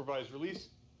of supervised release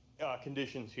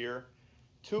conditions here.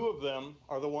 Two of them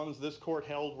are the ones this court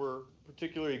held were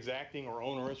particularly exacting or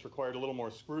onerous, required a little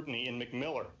more scrutiny in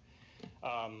McMiller,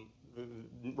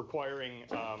 requiring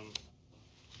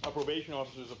a probation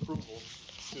officer's approval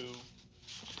to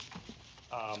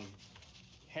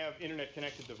have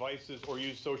internet-connected devices or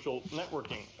use social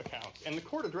networking accounts. And the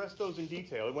court addressed those in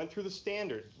detail. It went through the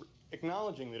standard,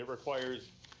 acknowledging that it requires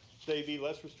they be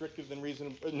less restrictive than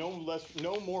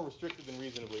no more restrictive than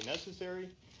reasonably necessary.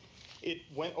 It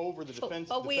went over the defense.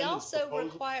 But we also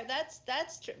require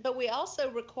that's true. But we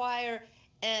also require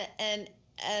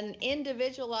an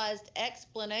individualized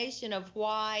explanation of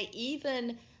why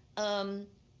even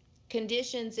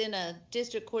conditions in a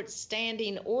district court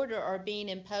standing order are being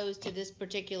imposed to this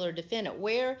particular defendant.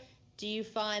 Where do you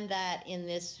find that in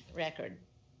this record?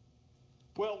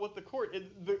 Well, what the court,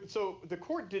 so the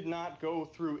court did not go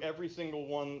through every single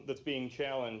one that's being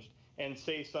challenged and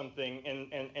say something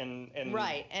and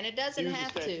right, and it doesn't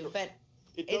have to, but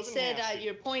it said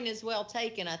your point is well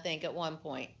taken, I think, at one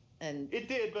point. And it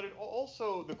did, but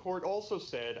the court also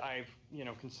said, I've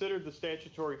considered the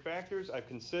statutory factors, I've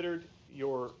considered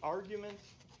your arguments,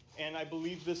 and I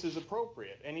believe this is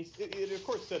appropriate. And it of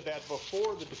course said that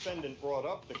before the defendant brought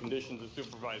up the conditions of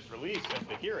supervised release at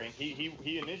the hearing.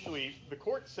 He initially, the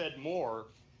court said more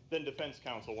than defense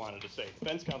counsel wanted to say.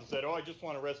 Defense counsel said, oh, I just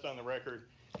want to rest on the record.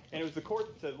 And it was the court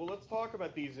that said, well, let's talk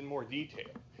about these in more detail.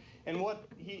 And what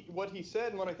he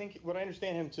said, and what I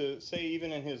understand him to say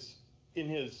even in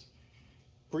his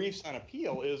briefs on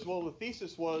appeal is, well, the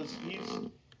thesis was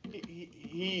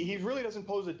he really doesn't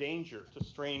pose a danger to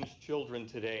strange children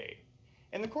today.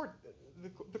 And the court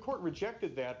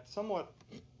rejected that somewhat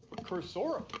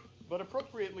cursorily, but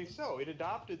appropriately so. It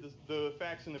adopted the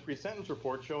facts in the pre-sentence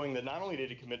report showing that not only did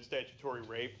he commit statutory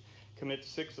rape, commit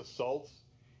 6 assaults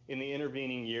in the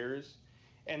intervening years,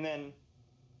 and then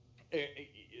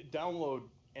download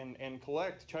and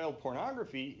collect child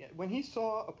pornography. When he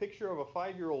saw a picture of a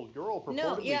 5-year-old girl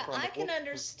purportedly I can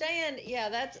understand.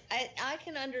 Yeah, I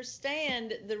can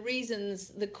understand the reasons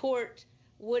the court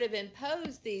would have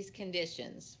imposed these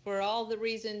conditions for all the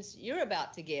reasons you're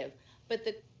about to give. But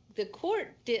the court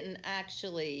didn't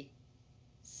actually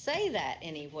say that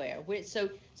anywhere. So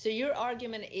your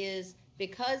argument is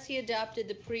because he adopted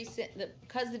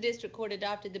because the district court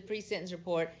adopted the pre-sentence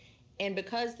report, and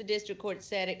because the district court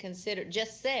said it considered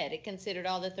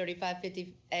all the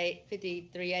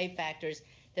 3553A factors,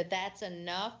 that's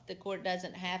enough. The court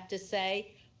doesn't have to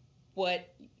say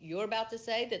what you're about to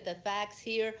say, that the facts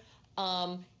here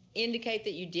indicate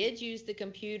that you did use the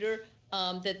computer,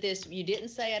 you didn't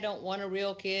say I don't want a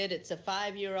real kid, it's a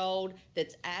 5-year-old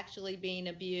that's actually being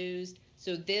abused,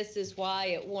 so this is why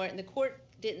it warrant. The court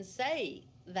didn't say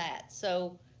that,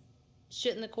 so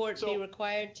shouldn't the court be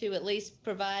required to at least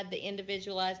provide the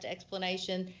individualized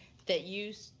explanation that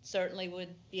you certainly would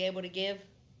be able to give?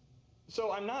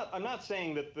 So I'm not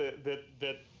saying that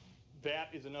that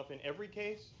is enough in every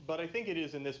case, but I think it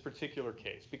is in this particular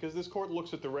case, because this court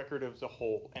looks at the record as a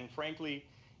whole, and frankly,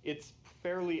 it's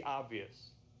fairly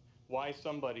obvious why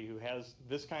somebody who has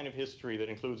this kind of history that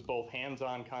includes both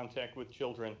hands-on contact with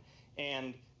children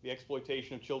and the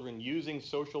exploitation of children using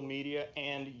social media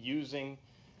and using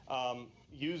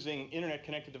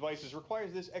internet-connected devices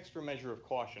requires this extra measure of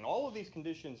caution. All of these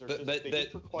conditions are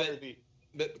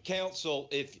But counsel,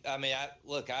 I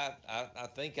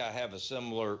think I have a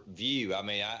similar view. I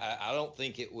mean, I don't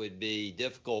think it would be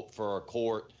difficult for a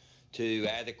court to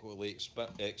adequately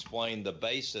explain the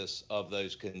basis of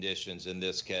those conditions in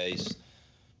this case.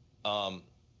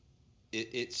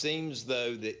 It seems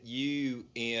though that you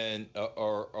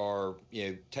are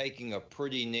taking a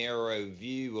pretty narrow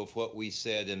view of what we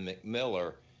said in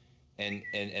McMiller, and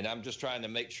I'm just trying to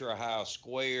make sure how I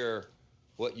square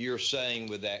what you're saying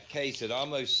with that case. It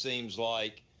almost seems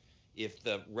like if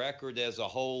the record as a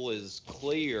whole is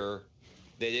clear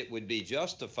that it would be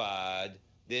justified,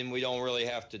 then we don't really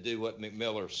have to do what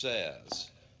McMiller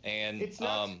says. And it's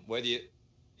not,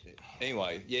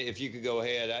 anyway, yeah, if you could go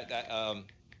ahead.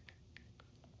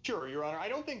 Sure, Your Honor. I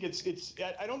don't think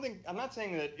I'm not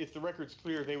saying that if the record's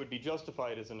clear, they would be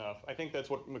justified as enough. I think that's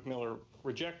what McMiller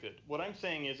rejected. What I'm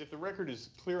saying is if the record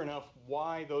is clear enough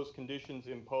why those conditions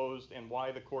imposed and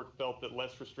why the court felt that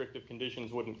less restrictive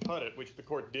conditions wouldn't cut it, which the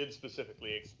court did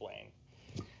specifically explain,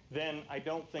 then I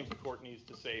don't think the court needs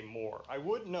to say more. I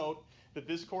would note that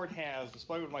this court has,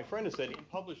 despite what my friend has said, in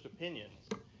published opinions,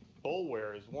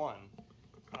 Boulware is one,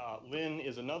 Lynn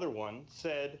is another one,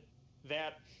 said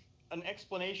that an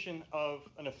explanation of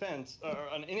an offense, or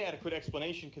an inadequate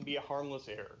explanation, can be a harmless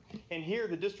error. And here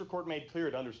the district court made clear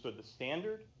it understood the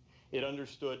standard, it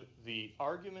understood the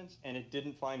arguments, and it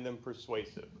didn't find them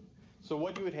persuasive. So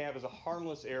what you would have is a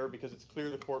harmless error because it's clear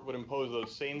the court would impose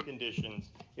those same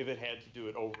conditions if it had to do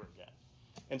it over again.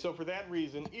 And so for that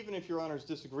reason, even if Your Honors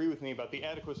disagree with me about the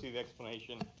adequacy of the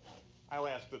explanation, I'll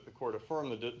ask that the court affirm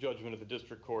the judgment of the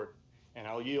district court, and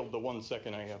I'll yield the 1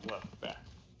 second I have left back.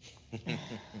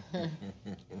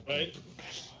 Right.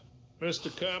 Mr.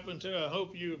 Carpenter, I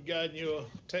hope you've gotten your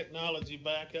technology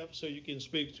back up so you can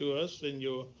speak to us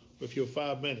with your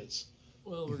 5 minutes.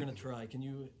 Well, we're going to try. Can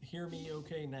you hear me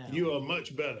okay now? You are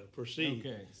much better. Proceed.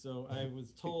 Okay, so I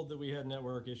was told that we had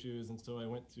network issues, and so I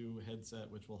went to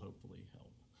headset, which will hopefully help.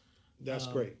 That's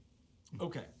great.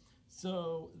 Okay,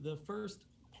 so the first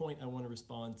point I want to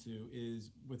respond to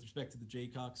is with respect to the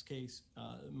Jaycox case.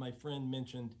 My friend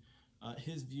mentioned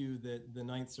his view that the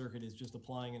Ninth Circuit is just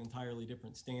applying an entirely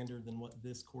different standard than what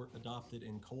this court adopted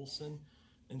in Colson.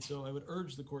 And so I would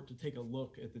urge the court to take a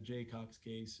look at the Jaycox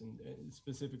case and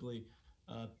specifically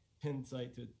pin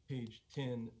site to page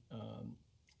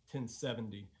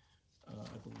 1070,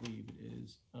 I believe it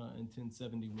is, and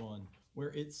 1071, where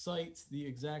it cites the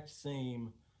exact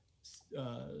same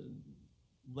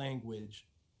language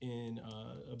in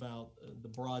about the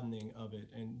broadening of it.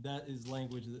 And that is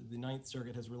language that the Ninth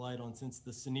Circuit has relied on since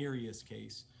the Cenarius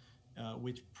case,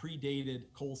 which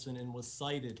predated Colson and was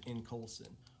cited in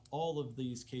Colson. All of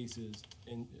these cases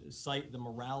cite the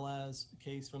Morales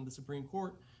case from the Supreme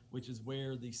Court, which is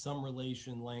where the some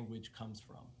relation language comes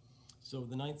from. So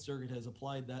the Ninth Circuit has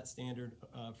applied that standard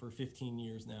for 15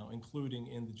 years now, including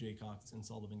in the Jaycox and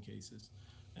Sullivan cases,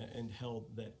 and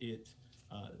held that it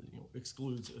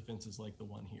excludes offenses like the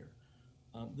one here.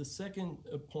 The second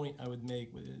point I would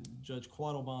make, Judge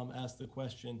Quattlebaum asked the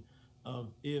question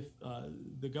of if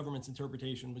the government's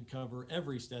interpretation would cover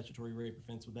every statutory rape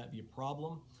offense, would that be a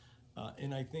problem?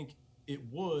 And I think it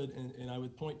would, and I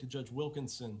would point to Judge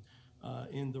Wilkinson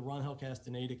in the Rangel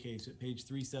Castaneda case at page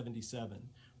 377,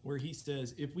 where he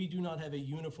says, if we do not have a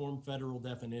uniform federal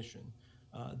definition,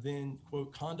 then,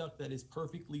 quote, conduct that is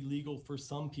perfectly legal for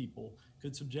some people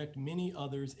could subject many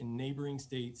others in neighboring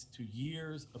states to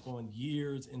years upon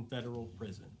years in federal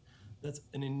prison. That's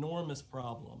an enormous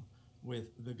problem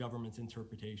with the government's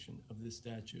interpretation of this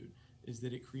statute, is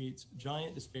that it creates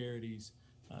giant disparities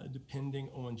depending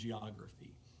on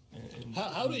geography. And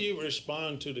How do you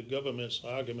respond to the government's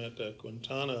argument that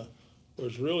Quintana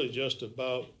was really just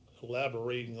about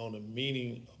elaborating on the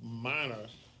meaning of minor,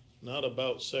 not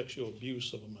about sexual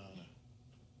abuse of a minor?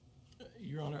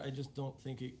 Your Honor, I just don't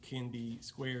think it can be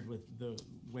squared with the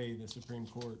way the Supreme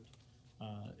Court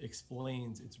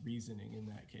explains its reasoning in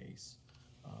that case.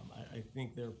 I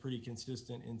think they're pretty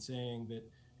consistent in saying that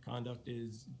conduct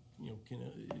is,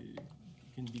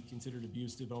 can be considered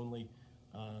abusive only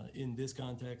in this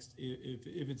context.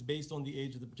 If it's based on the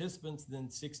age of the participants, then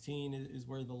 16 is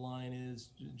where the line is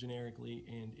generically,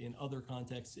 and in other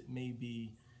contexts, it may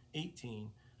be 18.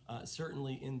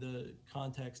 Certainly in the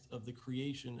context of the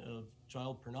creation of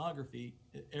child pornography,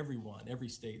 every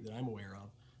state that I'm aware of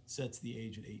sets the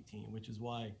age at 18, which is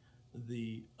why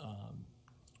the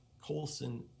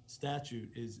Colson statute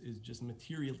is just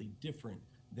materially different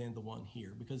than the one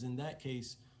here. Because in that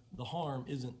case, the harm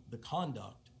isn't the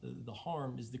conduct, the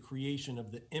harm is the creation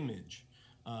of the image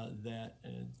that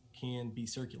can be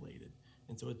circulated.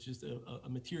 And so it's just a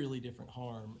materially different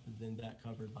harm than that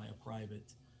covered by a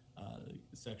private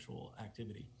sexual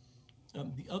activity.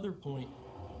 The other point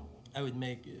I would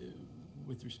make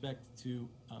with respect to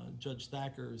Judge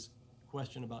Thacker's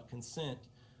question about consent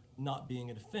not being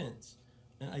a defense,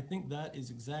 and I think that is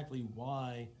exactly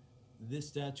why this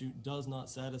statute does not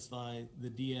satisfy the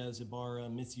Diaz-Ibarra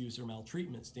misuse or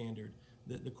maltreatment standard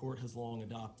that the court has long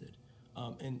adopted.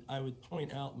 And I would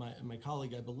point out, my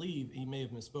colleague, I believe, he may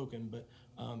have misspoken, but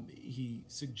he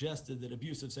suggested that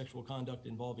abusive sexual conduct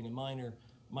involving a minor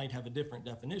might have a different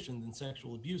definition than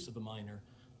sexual abuse of a minor,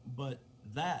 but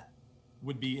that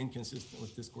would be inconsistent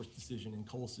with this court's decision in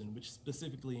Colson, which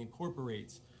specifically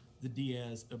incorporates the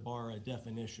Diaz-Ibarra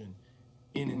definition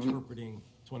in interpreting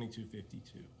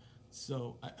 2252.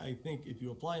 So I think if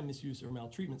you apply a misuse or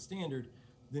maltreatment standard,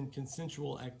 then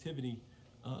consensual activity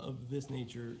of this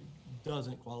nature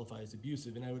doesn't qualify as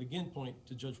abusive. And I would again point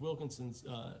to Judge Wilkinson's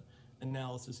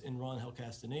analysis in Rangel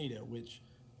Castaneda, which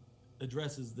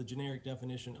addresses the generic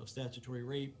definition of statutory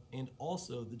rape and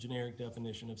also the generic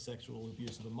definition of sexual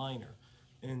abuse of a minor.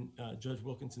 And Judge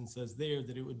Wilkinson says there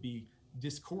that it would be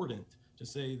discordant to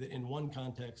say that in one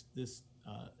context this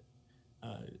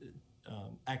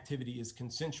activity is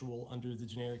consensual under the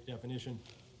generic definition,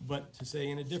 but to say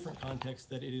in a different context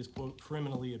that it is, quote,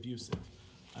 criminally abusive.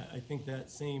 I think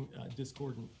that same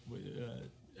discordant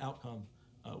outcome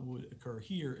would occur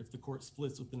here if the court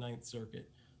splits with the Ninth Circuit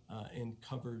and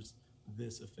covers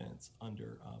this offense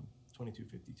under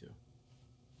 2252.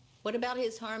 What about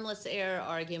his harmless error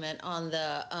argument on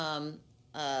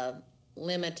the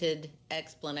limited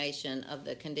explanation of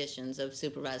the conditions of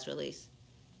supervised release?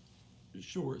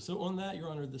 Sure. So on that, Your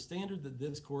Honor, the standard that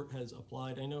this court has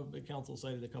applied, I know the counsel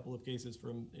cited a couple of cases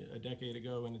from a decade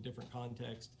ago in a different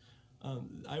context.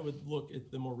 I would look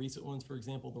at the more recent ones, for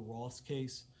example, the Ross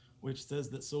case, which says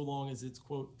that so long as it's,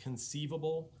 quote,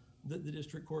 conceivable that the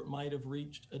district court might have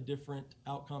reached a different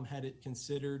outcome had it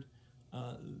considered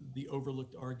the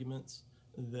overlooked arguments,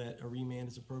 that a remand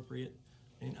is appropriate.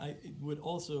 And I would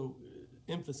also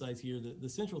emphasize here that the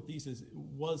central thesis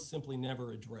was simply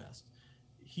never addressed.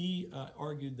 He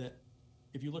argued that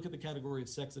if you look at the category of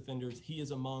sex offenders, he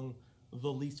is among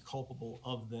the least culpable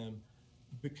of them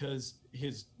because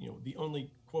his, the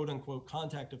only quote unquote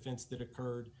contact offense that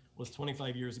occurred was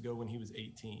 25 years ago when he was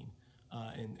 18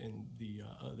 and the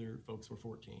other folks were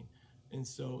 14. And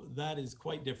so that is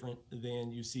quite different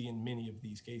than you see in many of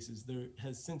these cases. There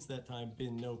has since that time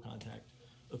been no contact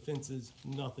offenses,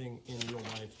 nothing in real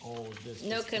life, all of this.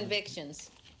 No convictions.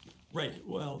 Right.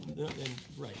 Well,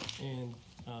 And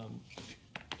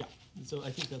yeah, so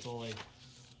I think that's all I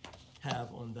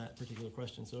have on that particular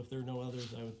question. So if there are no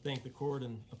others, I would thank the court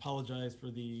and apologize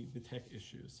for the tech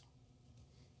issues.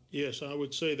 Yes, I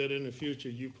would say that in the future,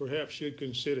 you perhaps should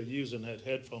consider using that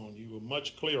headphone. You were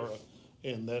much clearer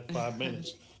in that 5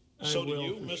 minutes. So do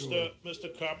you,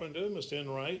 Mr. Carpenter, Mr.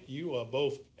 Enright, you are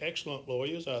both excellent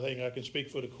lawyers. I think I can speak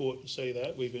for the court and say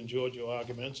that. We've enjoyed your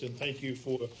arguments, and thank you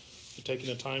for taking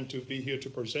the time to be here to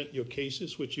present your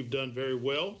cases, which you've done very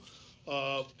well.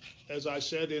 As I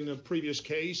said in the previous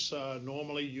case,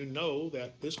 normally you know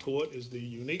that this court is the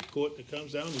unique court that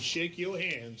comes down to shake your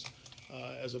hands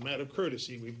as a matter of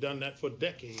courtesy. We've done that for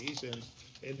decades, and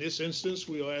in this instance,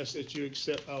 we'll ask that you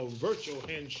accept our virtual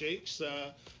handshakes,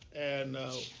 and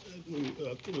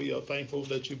we are thankful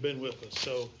that you've been with us.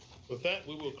 So with that,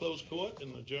 we will close court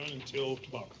and adjourn until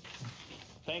tomorrow.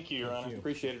 Thank you, Your Honor.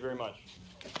 Appreciate it very much.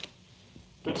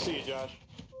 Good to see you, Josh.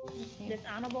 This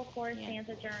honorable court stands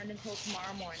adjourned until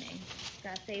tomorrow morning.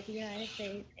 God save the United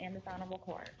States and this honorable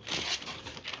court.